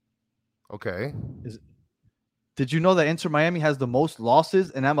 Okay. Did you know that Inter Miami has the most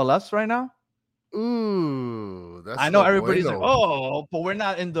losses in MLS right now? Ooh, that's I know everybody's like, oh, but we're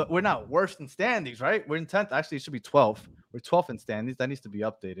not worst in standings, right? We're in 10th. Actually, it should be 12th. We're 12th in standings. That needs to be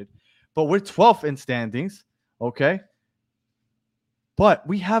updated. But we're 12th in standings. Okay. But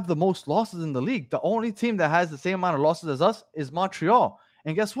we have the most losses in the league. The only team that has the same amount of losses as us is Montreal.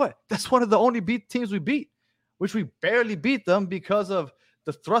 And guess what? That's one of the only teams we beat, which we barely beat them because of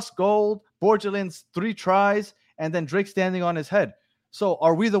the thrust goal, Borgelin's 3 tries, and then Drake standing on his head. So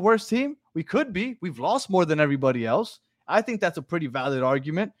are we the worst team? We could be. We've lost more than everybody else. I think that's a pretty valid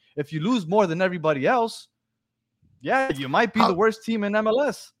argument. If you lose more than everybody else, yeah, you might be the worst team in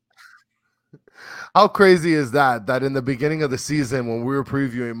MLS. How crazy is that? That in the beginning of the season, when we were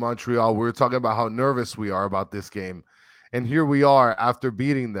previewing Montreal, we were talking about how nervous we are about this game. And here we are after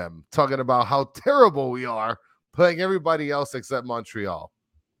beating them, talking about how terrible we are, playing everybody else except Montreal.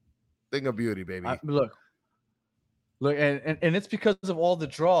 Thing of beauty, baby. Look, and it's because of all the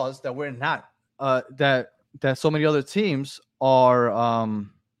draws that we're not, that so many other teams are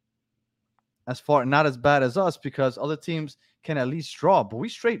not as bad as us, because other teams can at least draw, but we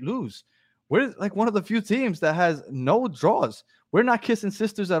straight lose. We're like one of the few teams that has no draws. We're not kissing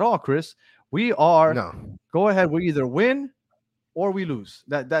sisters at all, Chris. We are. No. Go ahead. We either win or we lose.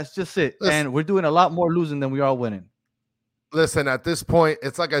 That's just it. And we're doing a lot more losing than we are winning. Listen, at this point,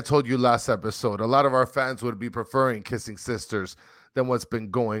 it's like I told you last episode. A lot of our fans would be preferring kissing sisters than what's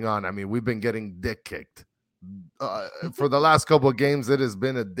been going on. I mean, we've been getting dick kicked. For the last couple of games, it has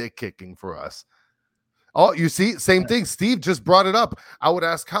been a dick kicking for us. Oh, you see, same thing. Steve just brought it up. I would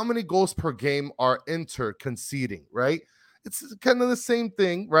ask, how many goals per game are Inter conceding, right? It's kind of the same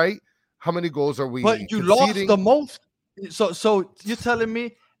thing, right? How many goals are we conceding? But you lost the most. So you're telling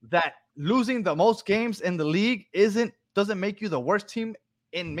me that losing the most games in the league doesn't make you the worst team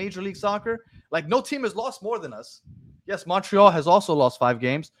in Major League Soccer? Like, no team has lost more than us. Yes, Montreal has also lost 5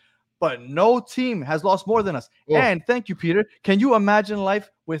 games, but no team has lost more than us. Oh. And thank you, Peter. Can you imagine life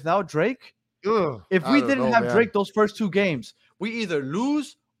without Drake? If we didn't have Drake those first 2 games, we either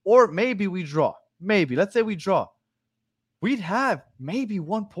lose or maybe we draw. let's say we draw, we'd have maybe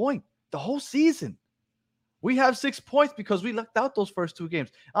 1 point the whole season. We have 6 points because we lucked out those first 2 games.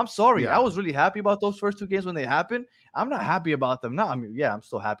 I'm sorry. Yeah. I was really happy about those first 2 games when they happened. I'm not happy about them now. I mean, yeah, I'm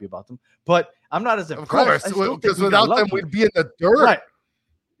still happy about them, but I'm not as Of impressed. course, I still think because we got without them, lucky. we'd be in the dirt. Right.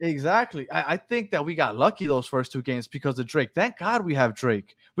 Exactly. I think that we got lucky those first 2 games because of Drake. Thank God we have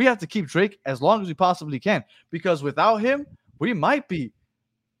Drake. We have to keep Drake as long as we possibly can, because without him, we might be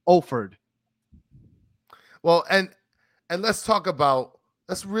offered. Well, and let's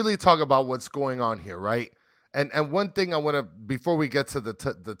really talk about what's going on here, right? And one thing I want to, before we get to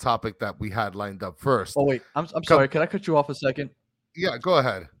the topic that we had lined up first. Oh wait, I'm sorry. Can I cut you off a second? Yeah, go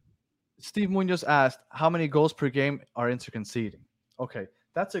ahead. Steve Munoz asked, how many goals per game are Inter conceding? Okay,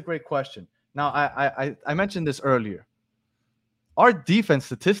 that's a great question. Now, I mentioned this earlier. Our defense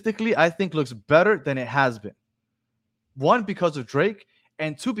statistically, I think, looks better than it has been. 1, because of Drake,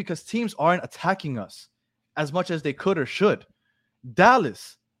 and 2, because teams aren't attacking us as much as they could or should.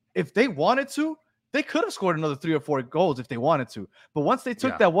 Dallas, if they wanted to, they could have scored another 3 or 4 goals if they wanted to. But once they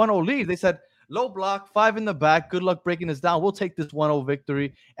took that 1-0 lead, they said, low block, 5 in the back, good luck breaking us down. We'll take this 1-0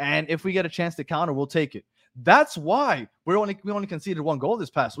 victory, and if we get a chance to counter, we'll take it. That's why we only conceded 1 goal this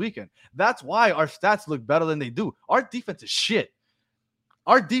past weekend. That's why our stats look better than they do. Our defense is shit.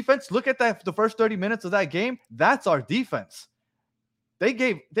 Our defense, look at that, the first 30 minutes of that game. That's our defense. They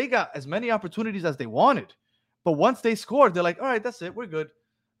got as many opportunities as they wanted. But once they scored, they're like, all right, that's it. We're good.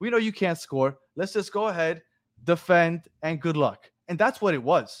 We know you can't score. Let's just go ahead, defend, and good luck. And that's what it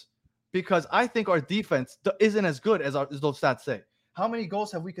was. Because I think our defense isn't as good as those stats say. How many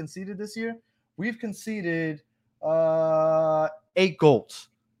goals have we conceded this year? We've conceded 8 goals.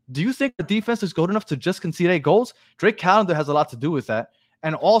 Do you think the defense is good enough to just concede 8 goals? Drake Callender has a lot to do with that.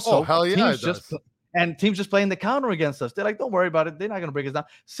 And also, hell yeah, teams just playing the counter against us. They're like, don't worry about it. They're not going to break us down.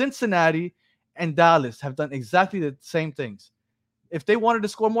 Cincinnati and Dallas have done exactly the same things. If they wanted to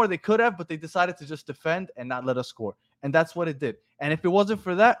score more, they could have, but they decided to just defend and not let us score. And that's what it did. And if it wasn't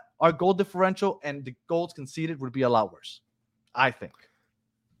for that, our goal differential and the goals conceded would be a lot worse, I think.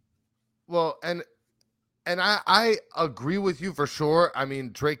 Well, and I agree with you for sure. I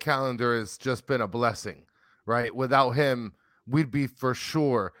mean, Drake Callender has just been a blessing, right? Without him, we'd be for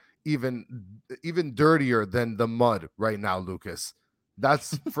sure even dirtier than the mud right now, Lucas.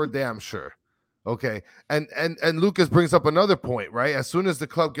 That's for damn sure. Okay. And Lucas brings up another point, right? As soon as the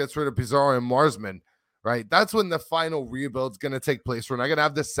club gets rid of Pizarro and Marsman, right? That's when the final rebuild's going to take place. We're not going to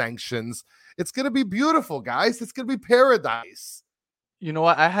have the sanctions. It's going to be beautiful, guys. It's going to be paradise. You know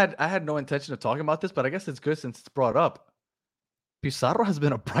what? I had no intention of talking about this, but I guess it's good since it's brought up. Pizarro has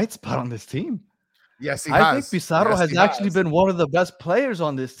been a bright spot on this team. Yes, he I has. think Pizarro has actually been one of the best players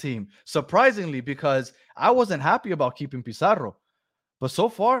on this team, surprisingly, because I wasn't happy about keeping Pizarro. But so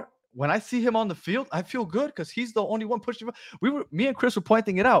far, when I see him on the field, I feel good because he's the only one pushing. Me and Chris were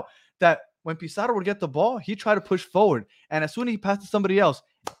pointing it out that when Pizarro would get the ball, he tried to push forward. And as soon as he passed to somebody else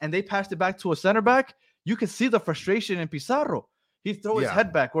and they passed it back to a center back, you could see the frustration in Pizarro. He'd throw his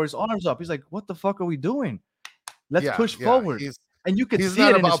head back or his arms up. He's like, what the fuck are we doing? Let's push forward. And you could see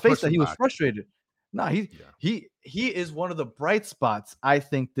it in his face that he was frustrated. No, he is one of the bright spots, I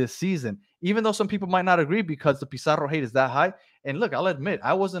think, this season, even though some people might not agree because the Pizarro hate is that high. And look, I'll admit,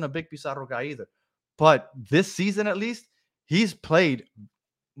 I wasn't a big Pizarro guy either. But this season, at least, he's played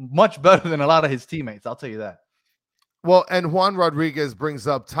much better than a lot of his teammates. I'll tell you that. Well, and Juan Rodriguez brings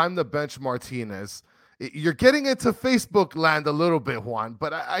up time to bench Martinez. You're getting into Facebook land a little bit, Juan,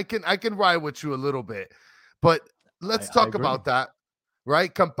 but I can ride with you a little bit. But let's talk about that,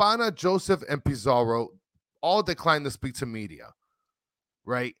 right? Campana, Joseph, and Pizarro all declined to speak to media,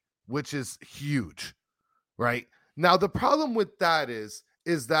 right? Which is huge, right? Now, the problem with that is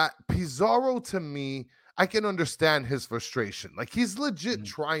that Pizarro, to me, I can understand his frustration. Like, he's legit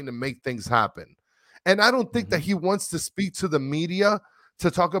trying to make things happen. And I don't think that he wants to speak to the media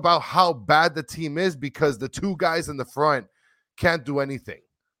to talk about how bad the team is because the 2 guys in the front can't do anything,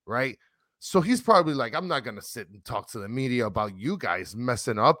 right? So he's probably like, I'm not going to sit and talk to the media about you guys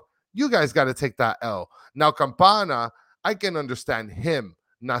messing up. You guys got to take that L. Now, Campana, I can understand him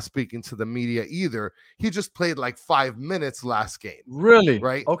not speaking to the media either. He just played like 5 minutes last game. Really?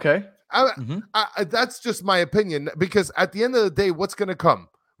 Right? Okay. That's just my opinion, because at the end of the day, what's going to come,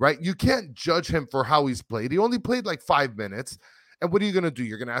 right? You can't judge him for how he's played. He only played like 5 minutes. And what are you going to do?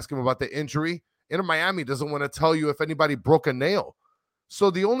 You're going to ask him about the injury? Inter Miami doesn't want to tell you if anybody broke a nail. So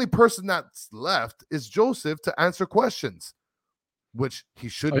the only person that's left is Joseph to answer questions, which he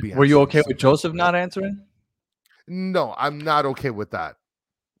should be. Were you okay with Joseph not answering? No, I'm not okay with that.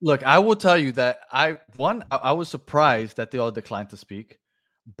 Look, I will tell you that I was surprised that they all declined to speak,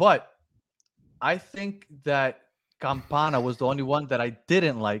 but I think that Campana was the only one that I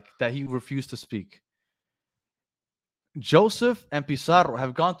didn't like that he refused to speak. Joseph and Pizarro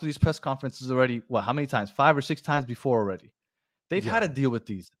have gone through these press conferences already. What? How many times? 5 or 6 times before already. They've had Yeah, to deal with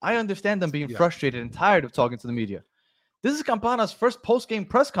these. I understand them being yeah. frustrated and tired of talking to the media. This is Campana's first post-game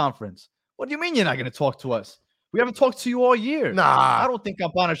press conference. What do you mean you're not going to talk to us? We haven't talked to you all year. I Nah. don't think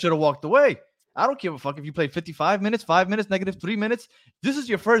Campana should have walked away. I don't give a fuck if you played 55 minutes, 5 minutes, negative 3 minutes. This is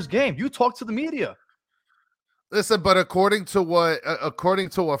your first game. You talk to the media. Listen, but according to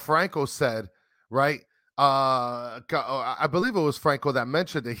what Franco said, right? I believe it was Franco that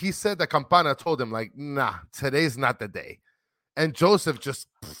mentioned it. He said that Campana told him, like, nah, today's not the day. And Joseph just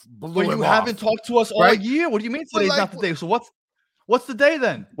blew But him you off. haven't talked to us all right? year. What do you mean But today's like, not the day? So what's the day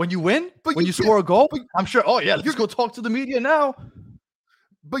then? When you win? But When you you can't- score a goal? but- I'm sure. Oh yeah, let's go talk to the media now.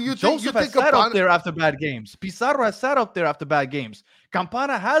 But you Joseph has think sat Campana, up there after bad games. Pizarro has sat up there after bad games.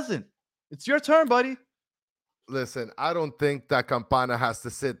 Campana hasn't. It's your turn, buddy. Listen, I don't think that Campana has to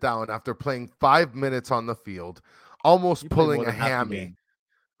sit down after playing 5 minutes on the field, almost You played pulling more a than half the hammy. game.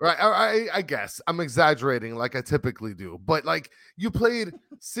 Right. I guess I'm exaggerating like I typically do, but like you played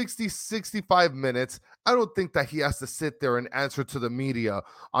 65 minutes. I don't think that he has to sit there and answer to the media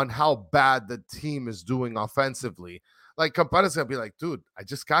on how bad the team is doing offensively. Like Campana's gonna be like, dude, I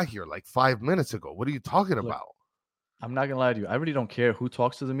just got here like 5 minutes ago. What are you talking Look, about? I'm not gonna lie to you. I really don't care who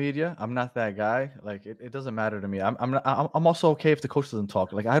talks to the media. I'm not that guy. Like it doesn't matter to me. I'm also okay if the coach doesn't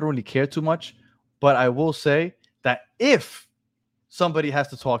talk. Like I don't really care too much. But I will say that if somebody has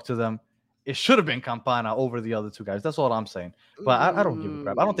to talk to them, it should have been Campana over the other two guys. That's all I'm saying. But I don't give a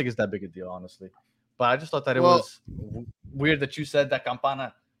crap. I don't think it's that big a deal, honestly. But I just thought that it Well- was weird that you said that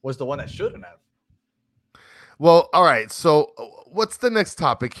Campana was the one that shouldn't have. Well, all right. So what's the next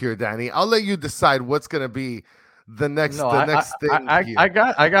topic here, Danny? I'll let you decide what's gonna be the next thing here. I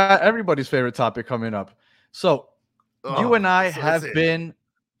got everybody's favorite topic coming up. So you and I so have that's it. been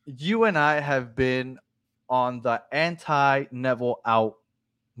on the anti-Neville out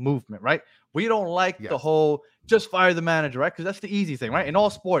movement, right? We don't like the Yes. whole just fire the manager, right? Because that's the easy thing, right? In all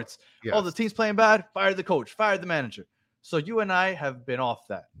sports, oh, the Yes. team's playing bad, fire the coach, fire the manager. So you and I have been off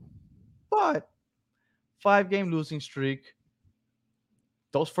that. But 5-game losing streak.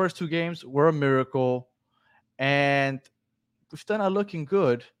 Those first 2 games were a miracle. And we're still not looking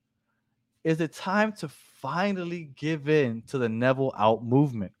good. Is it time to finally give in to the Neville out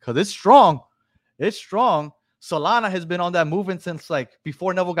movement? Because it's strong. It's strong. Solana has been on that movement since like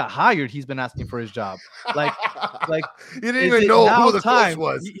before Neville got hired. He's been asking for his job. Like you didn't is even it know now who the time? coach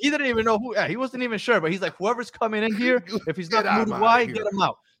was. He didn't even know who. Yeah, he wasn't even sure. But he's like, whoever's coming in here, if he's not Get him moving outta wide, here. get him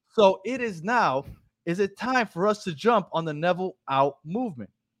out. So it is now. Is it time for us to jump on the Neville out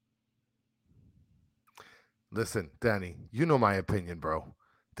movement? Listen, Danny, you know my opinion, bro.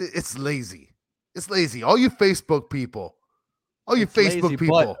 It's lazy. It's lazy. All you Facebook people. It's lazy,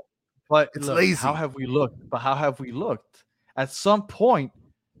 but It's look, lazy. How have we looked? But how have we looked? At some point,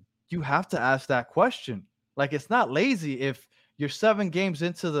 you have to ask that question. Like it's not lazy if you're 7 games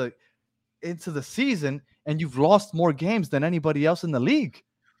into the season and you've lost more games than anybody else in the league.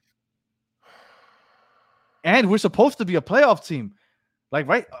 And we're supposed to be a playoff team. Like,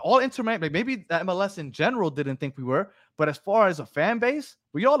 right? All like maybe the MLS in general didn't think we were, but as far as a fan base,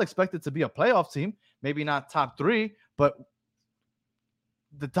 we all expected to be a playoff team. Maybe not top 3, but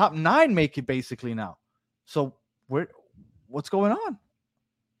the top 9 make it basically now. So what's going on?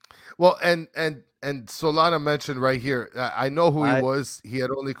 Well, and Solana mentioned right here. I know who he was. He had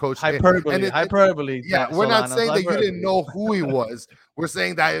only coached Hyperbole. Yeah, we're not saying that you didn't know who he was. We're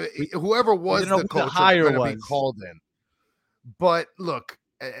saying that whoever was the coach was going to be called in. But look,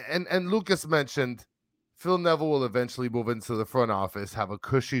 and Lucas mentioned Phil Neville will eventually move into the front office, have a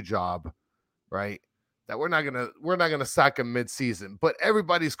cushy job, right? That we're not gonna sack him mid-season, but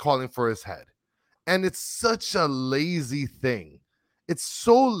everybody's calling for his head. And it's such a lazy thing. It's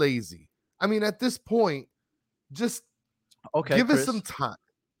so lazy. I mean, at this point, just give Chris, us some time.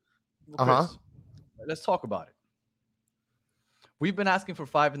 Chris, let's talk about it. We've been asking for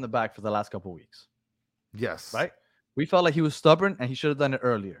 5 in the back for the last couple of weeks. Yes. Right? We felt like he was stubborn and he should have done it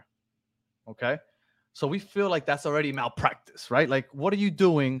earlier. Okay? So we feel like that's already malpractice, right? Like, what are you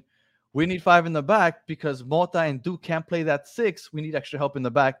doing? We need 5 in the back because Mota and Duke can't play that 6. We need extra help in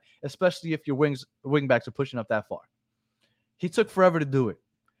the back, especially if your wing backs are pushing up that far. He took forever to do it.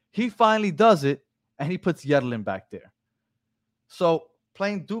 He finally does it, and he puts Yedlin back there. So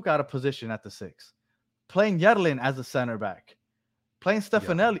playing Duke out of position at the 6, playing Yedlin as a center back, playing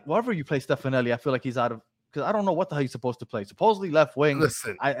Stefanelli, wherever you play Stefanelli, I feel like he's out of, because I don't know what the hell he's supposed to play. Supposedly left wing.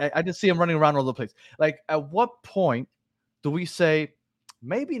 Listen, I just see him running around all over the place. Like, at what point do we say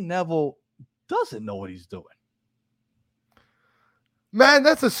maybe Neville doesn't know what he's doing. Man,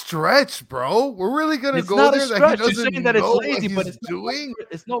 that's a stretch, bro. We're really gonna It's go not a there that he stretch. You're doesn't saying that it's know what lazy, but he's it's doing.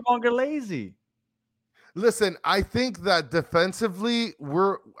 it's no longer lazy. Listen, I think defensively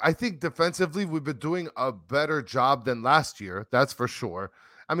we've been doing a better job than last year. That's for sure.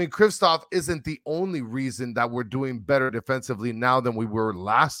 I mean, Kristoff isn't the only reason that we're doing better defensively now than we were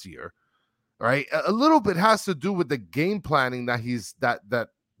last year, right? A little bit has to do with the game planning that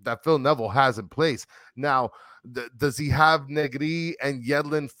Phil Neville has in place. Now, does he have Negri and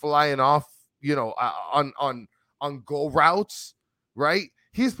Yedlin flying off, on go routes, right?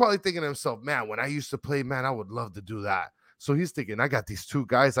 He's probably thinking to himself, man, when I used to play, man, I would love to do that. So he's thinking, I got these two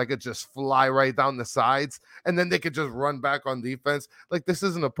guys. I could just fly right down the sides, and then they could just run back on defense. Like, this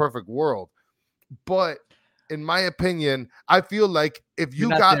isn't a perfect world. But in my opinion, I feel like if you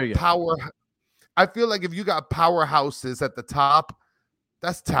got powerhouses at the top,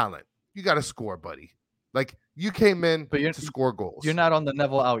 that's talent. You got to score, buddy. Like, you came in to score goals. You're not on the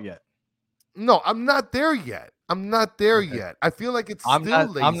Neville out yet. No, I'm not there yet. Yet. I feel like it's still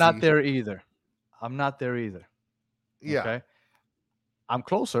lazy. I'm not there either. Yeah. Okay. I'm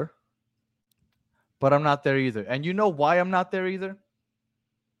closer, but I'm not there either. And you know why I'm not there either?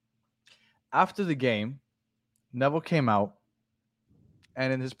 After the game, Neville came out,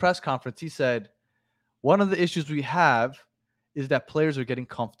 and in his press conference, he said, one of the issues we have is that players are getting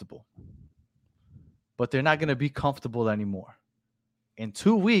comfortable, but they're not going to be comfortable anymore. In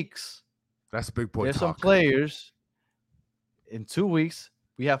 2 weeks, that's big boy there's talk. some players. In 2 weeks,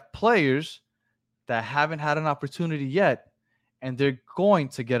 we have players that haven't had an opportunity yet, and they're going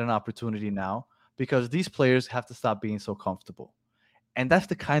to get an opportunity now because these players have to stop being so comfortable. And that's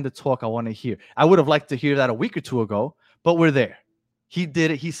the kind of talk I want to hear. I would have liked to hear that a week or two ago, but we're there. He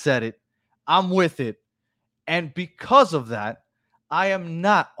did it. He said it. I'm with it. And because of that, I am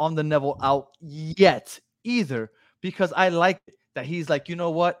not on the Neville out yet either, because I like it that he's like, you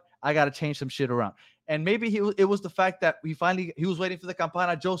know what? I got to change some shit around. And maybe it was the fact that he was waiting for the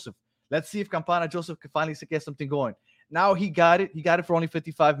Campana Joseph. Let's see if Campana Joseph can finally get something going. Now he got it. He got it for only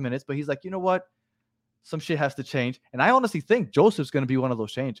 55 minutes, but he's like, you know what? Some shit has to change. And I honestly think Joseph's going to be one of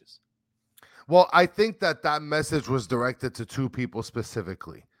those changes. Well, I think that message was directed to two people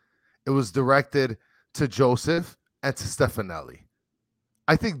specifically. It was directed to Joseph and to Stefanelli.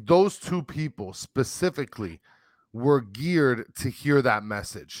 I think those two people specifically were geared to hear that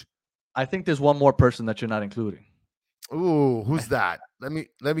message. I think there's one more person that you're not including. Ooh, who's that? Let me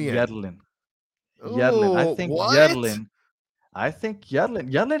Yedlin. Ooh, Yedlin. what? I think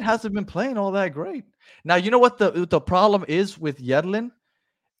Yedlin hasn't been playing all that great. Now, you know what the problem is with Yedlin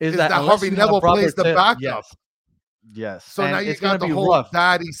is that Harvey Neville plays the backup. Yes. So now you got the whole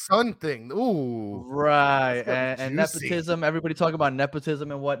daddy-son thing. Ooh. Right. And nepotism. Everybody talking about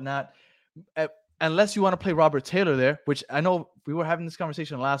nepotism and whatnot. Unless you want to play Robert Taylor there, which I know we were having this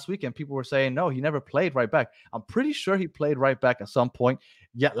conversation last week and people were saying, no, he never played right back. I'm pretty sure he played right back at some point.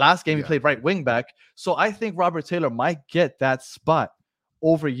 Yeah, last game he played right wing back. So I think Robert Taylor might get that spot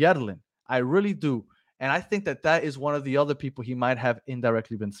over Yedlin. I really do. And I think that is one of the other people he might have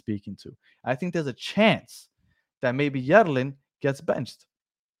indirectly been speaking to. I think there's a chance that maybe Yedlin gets benched.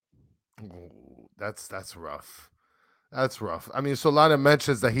 Ooh, that's rough. That's rough. I mean, Solana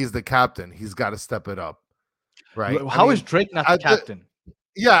mentions that he's the captain. He's got to step it up, right? How is Drake not the captain?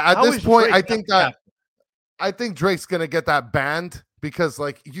 At this point, I think Drake's gonna get that banned because,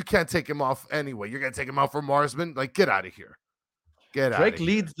 like, you can't take him off anyway. You're gonna take him out for Marsman. Like, get out of here. Drake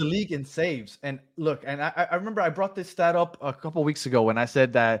leads the league in saves. And look, and I remember I brought this stat up a couple weeks ago when I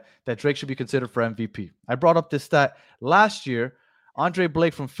said that Drake should be considered for MVP. I brought up this stat last year. Andre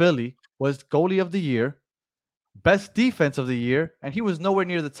Blake from Philly was goalie of the year, best defense of the year, and he was nowhere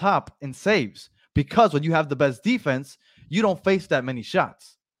near the top in saves because when you have the best defense, you don't face that many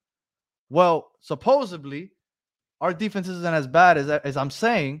shots. Well, supposedly, our defense isn't as bad as I'm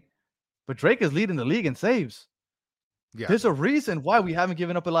saying, but Drake is leading the league in saves. Yeah. There's a reason why we haven't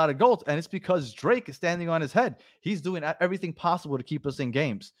given up a lot of goals, and it's because Drake is standing on his head. He's doing everything possible to keep us in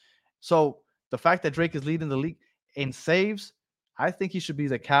games. So the fact that Drake is leading the league in saves, I think he should be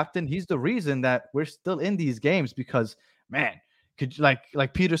the captain. He's the reason that we're still in these games because, man, could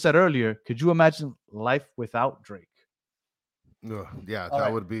like Peter said earlier, could you imagine life without Drake? Yeah,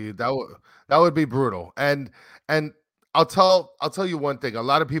 would be brutal. And I'll tell you one thing. A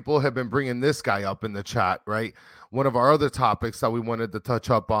lot of people have been bringing this guy up in the chat, right? One of our other topics that we wanted to touch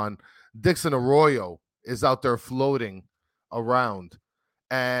up on, Dixon Arroyo is out there floating around.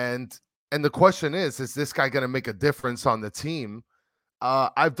 And the question is this guy going to make a difference on the team?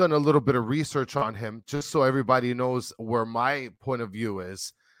 I've done a little bit of research on him just so everybody knows where my point of view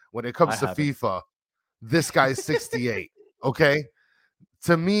is. When it I comes to haven't. FIFA, this guy's 68. Okay.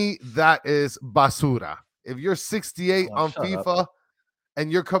 To me, that is basura. If you're 68 Oh, on shut up. FIFA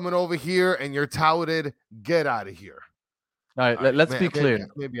and you're coming over here and you're touted, get out of here. All right, All right. let's be clear.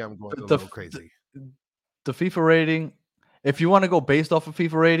 Maybe I'm going a The, little crazy. the FIFA rating, if you want to go based off of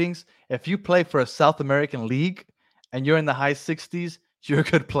FIFA ratings, if you play for a South American league and you're in the high 60s, you're a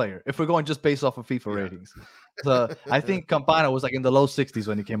good player. If we're going just based off of FIFA Yeah. ratings. I think Campana was like in the low 60s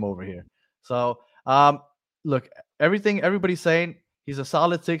when he came over here. So look, everybody's saying he's a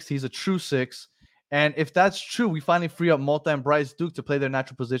solid 6, he's a true 6. And if that's true, we finally free up Malta and Bryce Duke to play their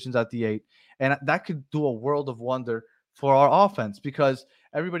natural positions at the 8. And that could do a world of wonder for our offense, because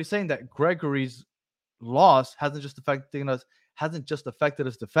everybody's saying that Gregory's loss hasn't just affected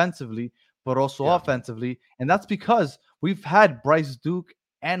us defensively, but also Yeah. offensively. And that's because we've had Bryce Duke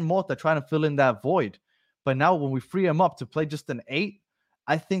and Mota trying to fill in that void. But now when we free him up to play just an 8,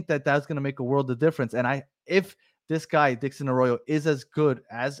 I think that that's going to make a world of difference. And if this guy, Dixon Arroyo, is as good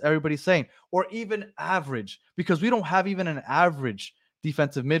as everybody's saying, or even average, because we don't have even an average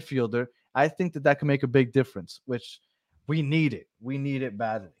defensive midfielder, I think that can make a big difference, which we need it. We need it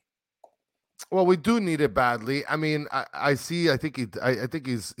badly. Well, we do need it badly. I mean, I see. I think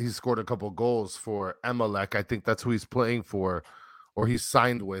he's scored a couple goals for MLS. I think that's who he's playing for, or he's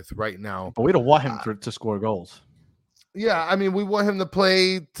signed with right now. But we don't want him to score goals. Yeah, I mean, we want him to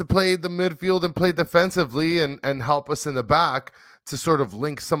play the midfield and play defensively and help us in the back to sort of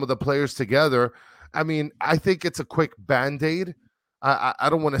link some of the players together. I mean, I think it's a quick Band-Aid. I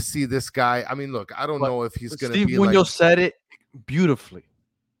don't want to see this guy. I mean, look, I don't know if he's going to be Steve Munoz like. said it beautifully.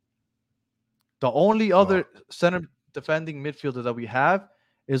 The only other center defending midfielder that we have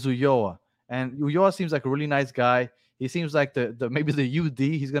is Ulloa. And Ulloa seems like a really nice guy. He seems like maybe the UD.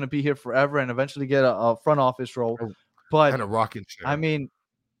 He's going to be here forever and eventually get a front office role. But and a rocking chair. I mean,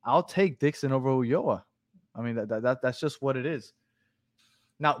 I'll take Dixon over Ulloa. I mean, that's just what it is.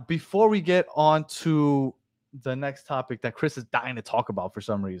 Now, before we get on to the next topic that Chris is dying to talk about for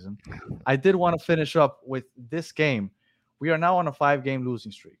some reason, I did want to finish up with this game. We are now on a 5-game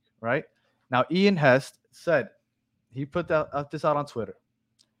losing streak, right? Now, Ian Hest said, he put this out on Twitter.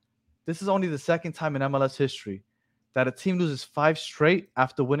 This is only the second time in MLS history that a team loses 5 straight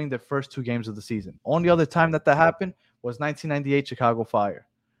after winning their first 2 games of the season. Only other time that happened was 1998 Chicago Fire.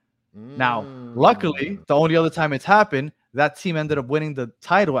 Now, luckily, the only other time it's happened, that team ended up winning the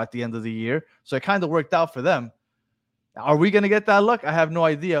title at the end of the year. So it kind of worked out for them. Are we going to get that luck? I have no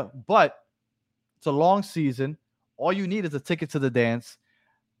idea. But it's a long season. All you need is a ticket to the dance.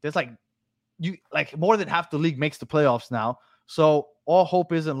 There's more than half the league makes the playoffs now. So all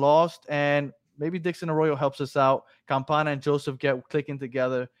hope isn't lost. And maybe Dixon Arroyo helps us out. Campana and Joseph get clicking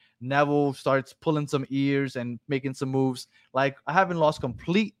together. Neville starts pulling some ears and making some moves. I haven't lost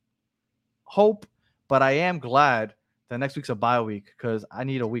complete hope, but I am glad that next week's a bye week because I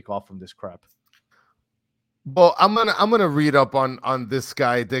need a week off from this crap. Well, I'm gonna read up on this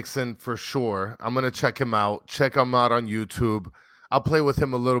guy Dixon for sure. I'm gonna check him out. Check him out on YouTube. I'll play with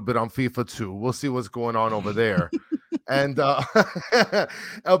him a little bit on FIFA too. We'll see what's going on over there. And but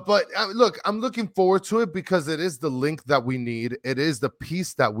look, I'm looking forward to it because it is the link that we need. It is the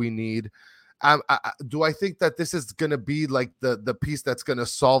piece that we need. Do I think that this is going to be like the piece that's going to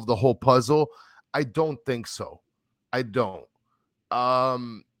solve the whole puzzle? I don't think so. I don't.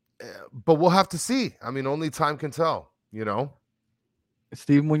 But we'll have to see. I mean, only time can tell, you know?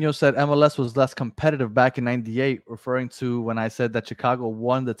 Steve Munoz said MLS was less competitive back in 98, referring to when I said that Chicago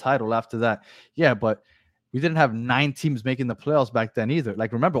won the title after that. Yeah, but we didn't have 9 teams making the playoffs back then either.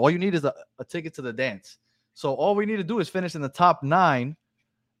 Remember, all you need is a ticket to the dance. So all we need to do is finish in the top 9,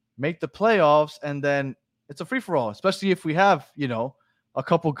 make the playoffs, and then it's a free-for-all, especially if we have, a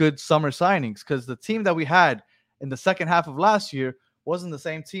couple good summer signings, because the team that we had in the second half of last year wasn't the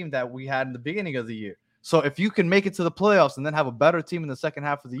same team that we had in the beginning of the year. So if you can make it to the playoffs and then have a better team in the second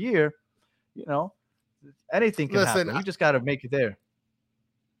half of the year, anything can happen. We just got to make it there.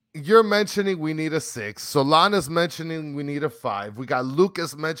 You're mentioning we need a 6. Solana's mentioning we need a 5. We got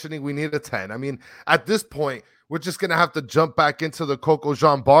Lucas mentioning we need a 10. I mean, at this point, we're just going to have to jump back into the Coco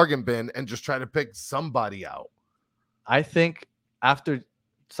Jean bargain bin and just try to pick somebody out. I think after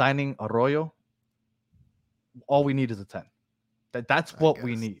signing Arroyo, all we need is a 10. That's what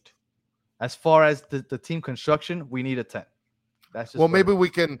we need. As far as the team construction, we need a 10. That's just maybe we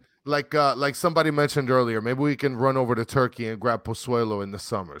can, like somebody mentioned earlier, maybe we can run over to Turkey and grab Pozuelo in the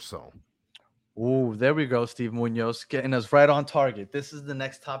summer. So, ooh, there we go, Steve Munoz, getting us right on target. This is the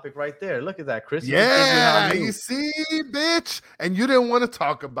next topic right there. Look at that, Chris. Yeah, you see, bitch, and you didn't want to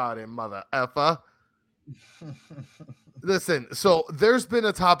talk about it, mother effer. Listen, so there's been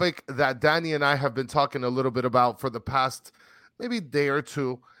a topic that Danny and I have been talking a little bit about for the past maybe day or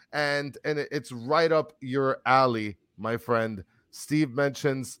two, and it's right up your alley, my friend. Steve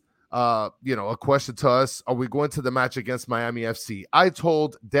mentions, a question to us: are we going to the match against Miami FC? I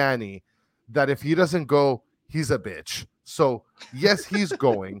told Danny that if he doesn't go, he's a bitch. So yes, he's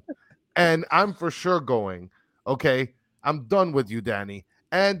going, and I'm for sure going. Okay, I'm done with you, Danny.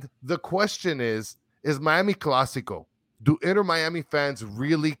 And the question is Miami Classico? Do Inter Miami fans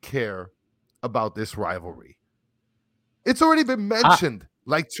really care about this rivalry? It's already been I, mentioned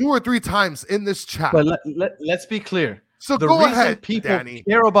like 2 or 3 times in this chat. but let's be clear. So The go reason ahead, people Danny.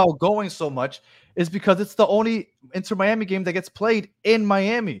 care about going so much is because it's the only Inter Miami game that gets played in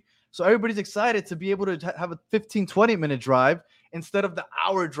Miami. So everybody's excited to be able to have a 15, 20-minute drive instead of the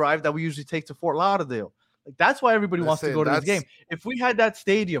hour drive that we usually take to Fort Lauderdale. Like, that's why everybody wants to Listen, go to this that's game. If we had that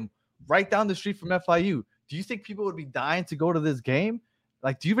stadium right down the street from FIU, do you think people would be dying to go to this game?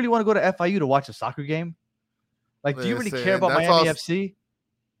 Like, do you really want to go to FIU to watch a soccer game? Like, do you really care listen, about Miami FC?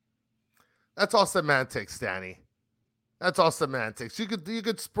 that's all semantics, Danny. That's all semantics. You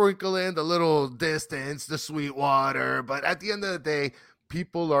could sprinkle in the little distance, the sweet water, but at the end of the day,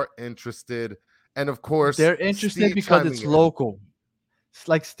 people are interested. And of course, They're interested Steve because chiming it's in. local. It's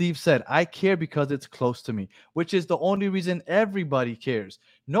like Steve said, I care because it's close to me, which is the only reason everybody cares.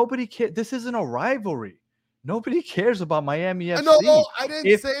 Nobody cares. This isn't a rivalry. Nobody cares about Miami FC. No, I didn't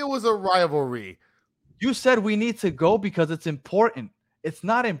If say it was a rivalry. you said we need to go because it's important, it's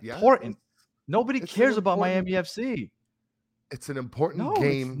not Yeah, important. Nobody it's an cares about important- Miami FC. It's an important No, it's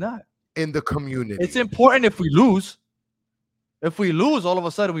game not. in the community. It's important if we lose. If we lose, all of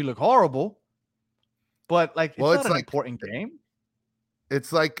a sudden we look horrible. But like, Well, it's it's not an like- important game.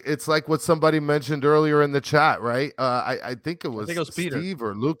 It's like what somebody mentioned earlier in the chat, right? I think it was Peter. Steve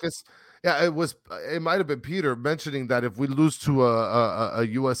or Lucas. Yeah, it was. It might have been Peter mentioning that if we lose to a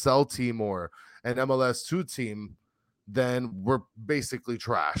USL team or an MLS 2 team, then we're basically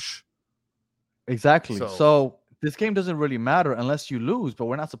trash. Exactly. So- So this game doesn't really matter unless you lose, but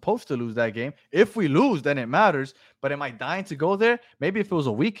we're not supposed to lose that game. If we lose, then it matters. But am I dying to go there? Maybe if it was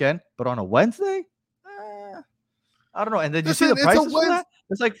a weekend, but on a Wednesday? I don't know. And then you see the Listen, it's a prices for Wednes- that?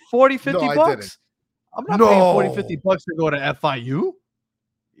 It's like 40, 50 No, I bucks. didn't. I'm not paying 40, No. 50 bucks to go to FIU.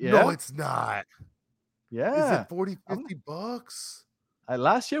 Yeah. No, it's not. yeah. Is it 40, I'm 50 bucks?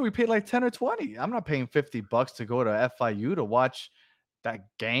 Last year we paid like 10 or 20. I'm not paying 50 bucks to go to FIU to watch that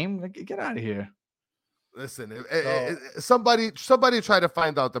game. Like, get out of here. Listen, So- somebody try to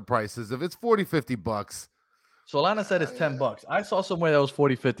find out the prices. If it's 40, 50 bucks, Solana said it's 10 bucks. I saw somewhere that was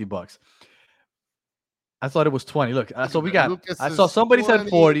 40, 50 bucks. I thought it was 20. Look, so we got, Lucas I saw is somebody said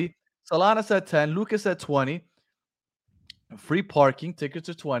 20. 40. Solana said 10. Lucas said 20. Free parking. Tickets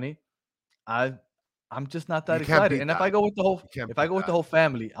are 20. I'm just not that You can't excited. beat And if that. I go with the whole, can't if I beat go with the that. whole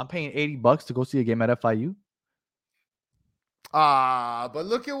family, I'm paying 80 bucks to go see a game at FIU. But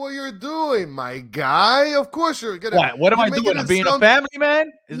look at what you're doing, my guy. Of course you're gonna. What am you're I making doing? I'm it being a sound- family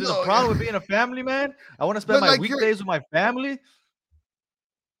man? Is this No, a problem with being a family man? I want to spend But, my like, you're- weekdays with my family.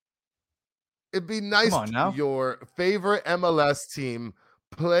 It'd be nice on now. your favorite MLS team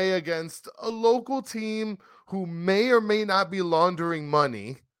play against a local team who may or may not be laundering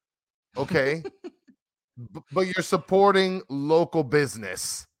money. Okay, but you're supporting local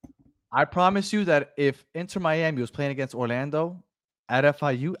business. I promise you that if Inter Miami was playing against Orlando at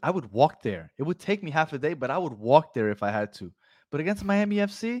FIU, I would walk there. It would take me half a day, but I would walk there if I had to. But against Miami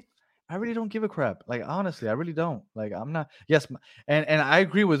FC, I really don't give a crap. Like, honestly, I really don't. Like, I'm not. Yes, and I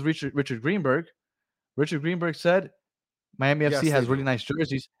agree with Richard Greenberg. Richard Greenberg said Miami Yes, FC they has really do. nice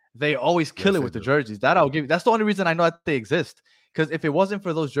jerseys. They always kill Yes, it they with the do. jerseys. That I'll give you. That's the only reason I know that they exist. Because if it wasn't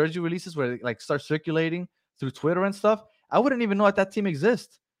for those jersey releases where they like start circulating through Twitter and stuff, I wouldn't even know that team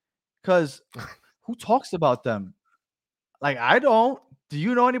exists. Because who talks about them? Like, I don't. Do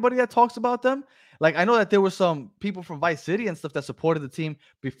you know anybody that talks about them? Like, I know that there were some people from Vice City and stuff that supported the team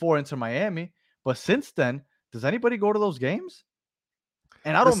before Inter Miami, but since then, does anybody go to those games?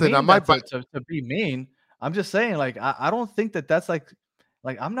 And I don't Listen, I mean might that to be mean. I'm just saying, like, I don't think that's like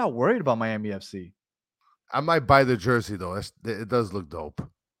I'm not worried about Miami FC. I might buy the jersey though. It does look dope.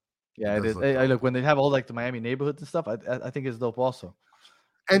 Yeah, it does is. look Hey, dope. look, when they have all like the Miami neighborhoods and stuff, I think it's dope also.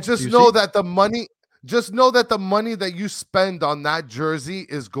 And Do just you know see? that the money, just know that the money that you spend on that jersey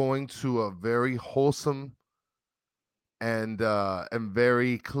is going to a very wholesome and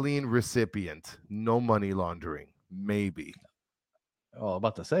very clean recipient. No money laundering, maybe. Oh,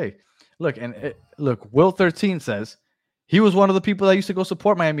 about to say, look, look, Will 13 says he was one of the people that used to go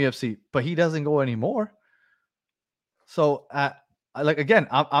support Miami FC, but he doesn't go anymore. So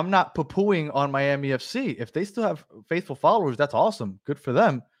I'm not poo-pooing on Miami FC. If they still have faithful followers, that's awesome. Good for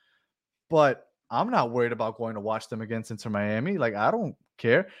them. But I'm not worried about going to watch them against Inter Miami. Like, I don't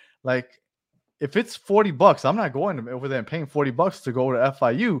care. Like, if it's $40, I'm not going over there and paying $40 to go to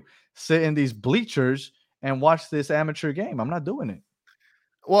FIU, sit in these bleachers and watch this amateur game. I'm not doing it.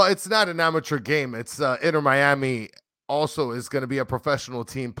 Well, it's not an amateur game. It's Inter Miami also is going to be a professional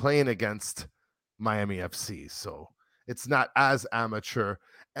team playing against Miami FC, so it's not as amateur.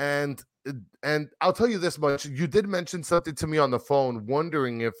 And I'll tell you this much: you did mention something to me on the phone,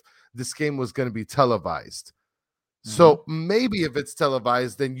 wondering if this game was going to be televised. So maybe if it's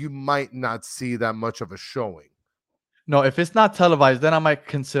televised, then you might not see that much of a showing. No, if it's not televised, then I might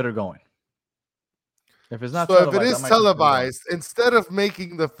consider going. If it's not So if it televised, is televised, instead of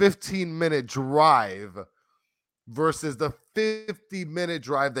making the 15-minute drive versus the 50-minute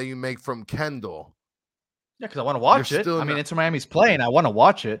drive that you make from Kendall. Yeah, because I want to watch it. I mean, Inter Miami's playing. I want to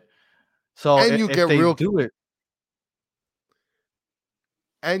watch it. So and you get real do it.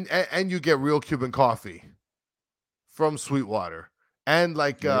 And you get real Cuban coffee from Sweetwater. And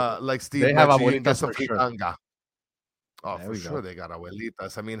like Steve they have mentioned, you can get abuelitas some for sure. fritanga. Oh, There for we sure go. they got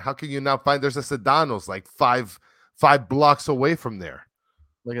abuelitas. I mean, how can you not find there's a Sedano's like five blocks away from there?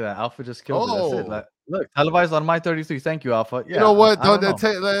 Look at that. Alpha just killed it. That's it. Oh. Like, look, televised on my 33. Thank you, Alpha. Yeah, You know what? I don't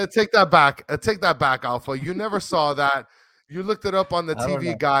know. Take that back. Take that back, Alpha. You never saw that. You looked it up on the I don't TV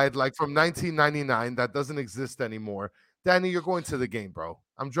know. guide, like from 1999. That doesn't exist anymore. Danny, you're going to the game, bro.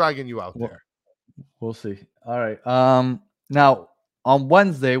 I'm dragging you out there. We'll see. All right. Now on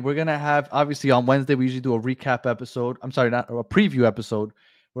Wednesday, we're gonna have obviously on Wednesday we usually do a recap episode. I'm sorry, not a preview episode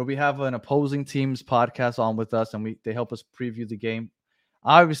where we have an opposing team's podcast on with us and they help us preview the game.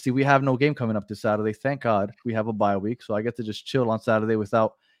 Obviously, we have no game coming up this Saturday. Thank God we have a bye week, so I get to just chill on Saturday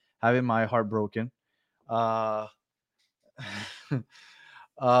without having my heart broken. But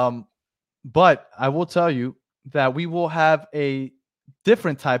I will tell you that we will have a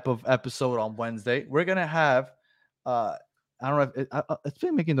different type of episode on Wednesday. We're gonna have, I don't know if it's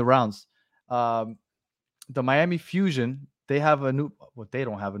been making the rounds. The Miami Fusion, they have a new. Well, they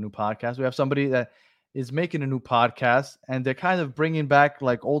don't have a new podcast. We have somebody that is making a new podcast, and they're kind of bringing back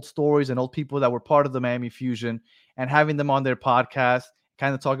like old stories and old people that were part of the Miami Fusion and having them on their podcast,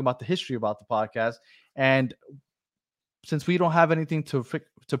 kind of talking about the history about the podcast. And since we don't have anything to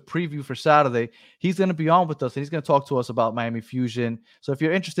preview for Saturday, he's going to be on with us and he's going to talk to us about Miami Fusion. So if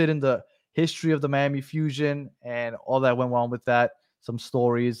you're interested in the history of the Miami Fusion and all that went on with that, some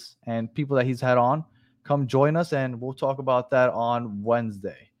stories and people that he's had on, come join us and we'll talk about that on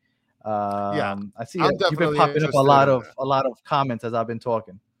Wednesday. I see you've been popping up a lot of comments as I've been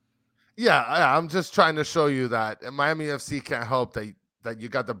talking. Yeah, I'm just trying to show you that Miami FC can't help that you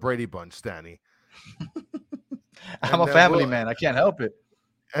got the Brady Bunch, Danny. I'm a family man. I can't help it.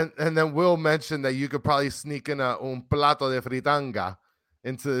 And then Will mentioned that you could probably sneak in un plato de fritanga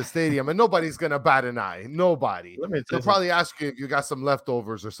into the stadium, and nobody's gonna bat an eye. Nobody. They'll probably ask you if you got some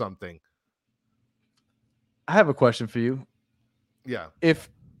leftovers or something. I have a question for you. Yeah. If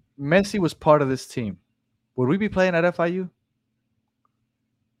Messi was part of this team, would we be playing at FIU?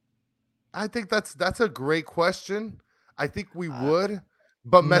 I think that's a great question. I think we would,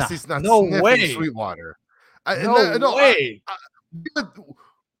 but Messi's not sniffing way. Sweetwater. No way.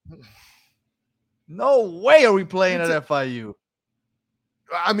 No way are we playing at FIU.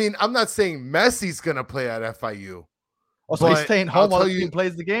 I mean, I'm not saying Messi's gonna play at FIU. Oh, so he's staying home while the team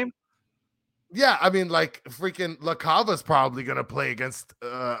plays the game? Yeah, I mean, like freaking LaCava's probably gonna play against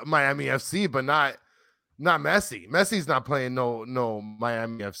Miami FC, but not Messi. Messi's not playing no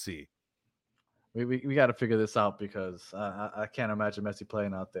Miami FC. We got to figure this out because I can't imagine Messi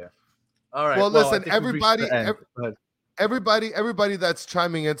playing out there. All right. Well, listen, everybody that's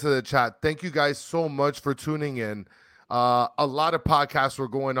chiming into the chat, thank you guys so much for tuning in. A lot of podcasts were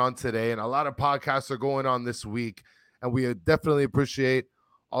going on today, and a lot of podcasts are going on this week, and we definitely appreciate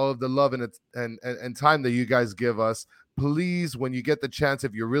all of the love and time that you guys give us. Please, when you get the chance,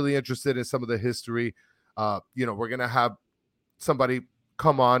 if you're really interested in some of the history, we're gonna have somebody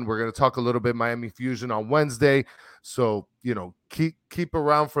come on. We're gonna talk a little bit Miami Fusion on Wednesday, so keep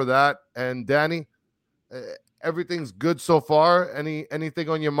around for that. And Danny, everything's good so far. Anything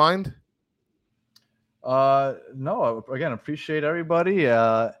on your mind? No. Again, appreciate everybody.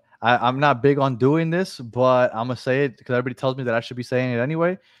 I'm not big on doing this, but I'm gonna say it because everybody tells me that I should be saying it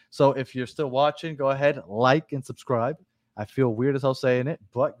anyway. So if you're still watching, go ahead, like and subscribe. I feel weird as hell saying it,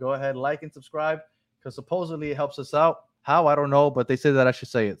 but go ahead, like and subscribe because supposedly it helps us out. How? I don't know, but they say that I should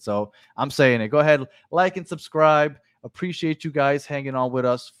say it. So I'm saying it. Go ahead, like and subscribe. Appreciate you guys hanging on with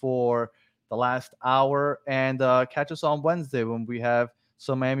us for the last hour. And catch us on Wednesday when we have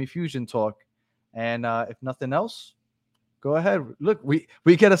some Miami Fusion talk. And if nothing else, go ahead. Look, we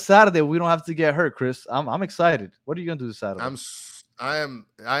get a Saturday. We don't have to get hurt, Chris. I'm excited. What are you gonna do this Saturday? I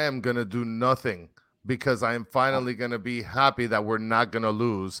am gonna do nothing because I am finally gonna be happy that we're not gonna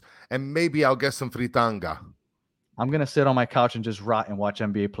lose, and maybe I'll get some fritanga. I'm gonna sit on my couch and just rot and watch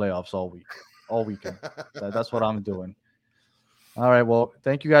NBA playoffs all weekend. That's what I'm doing. All right. Well,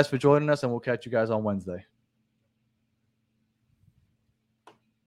 thank you guys for joining us, and we'll catch you guys on Wednesday.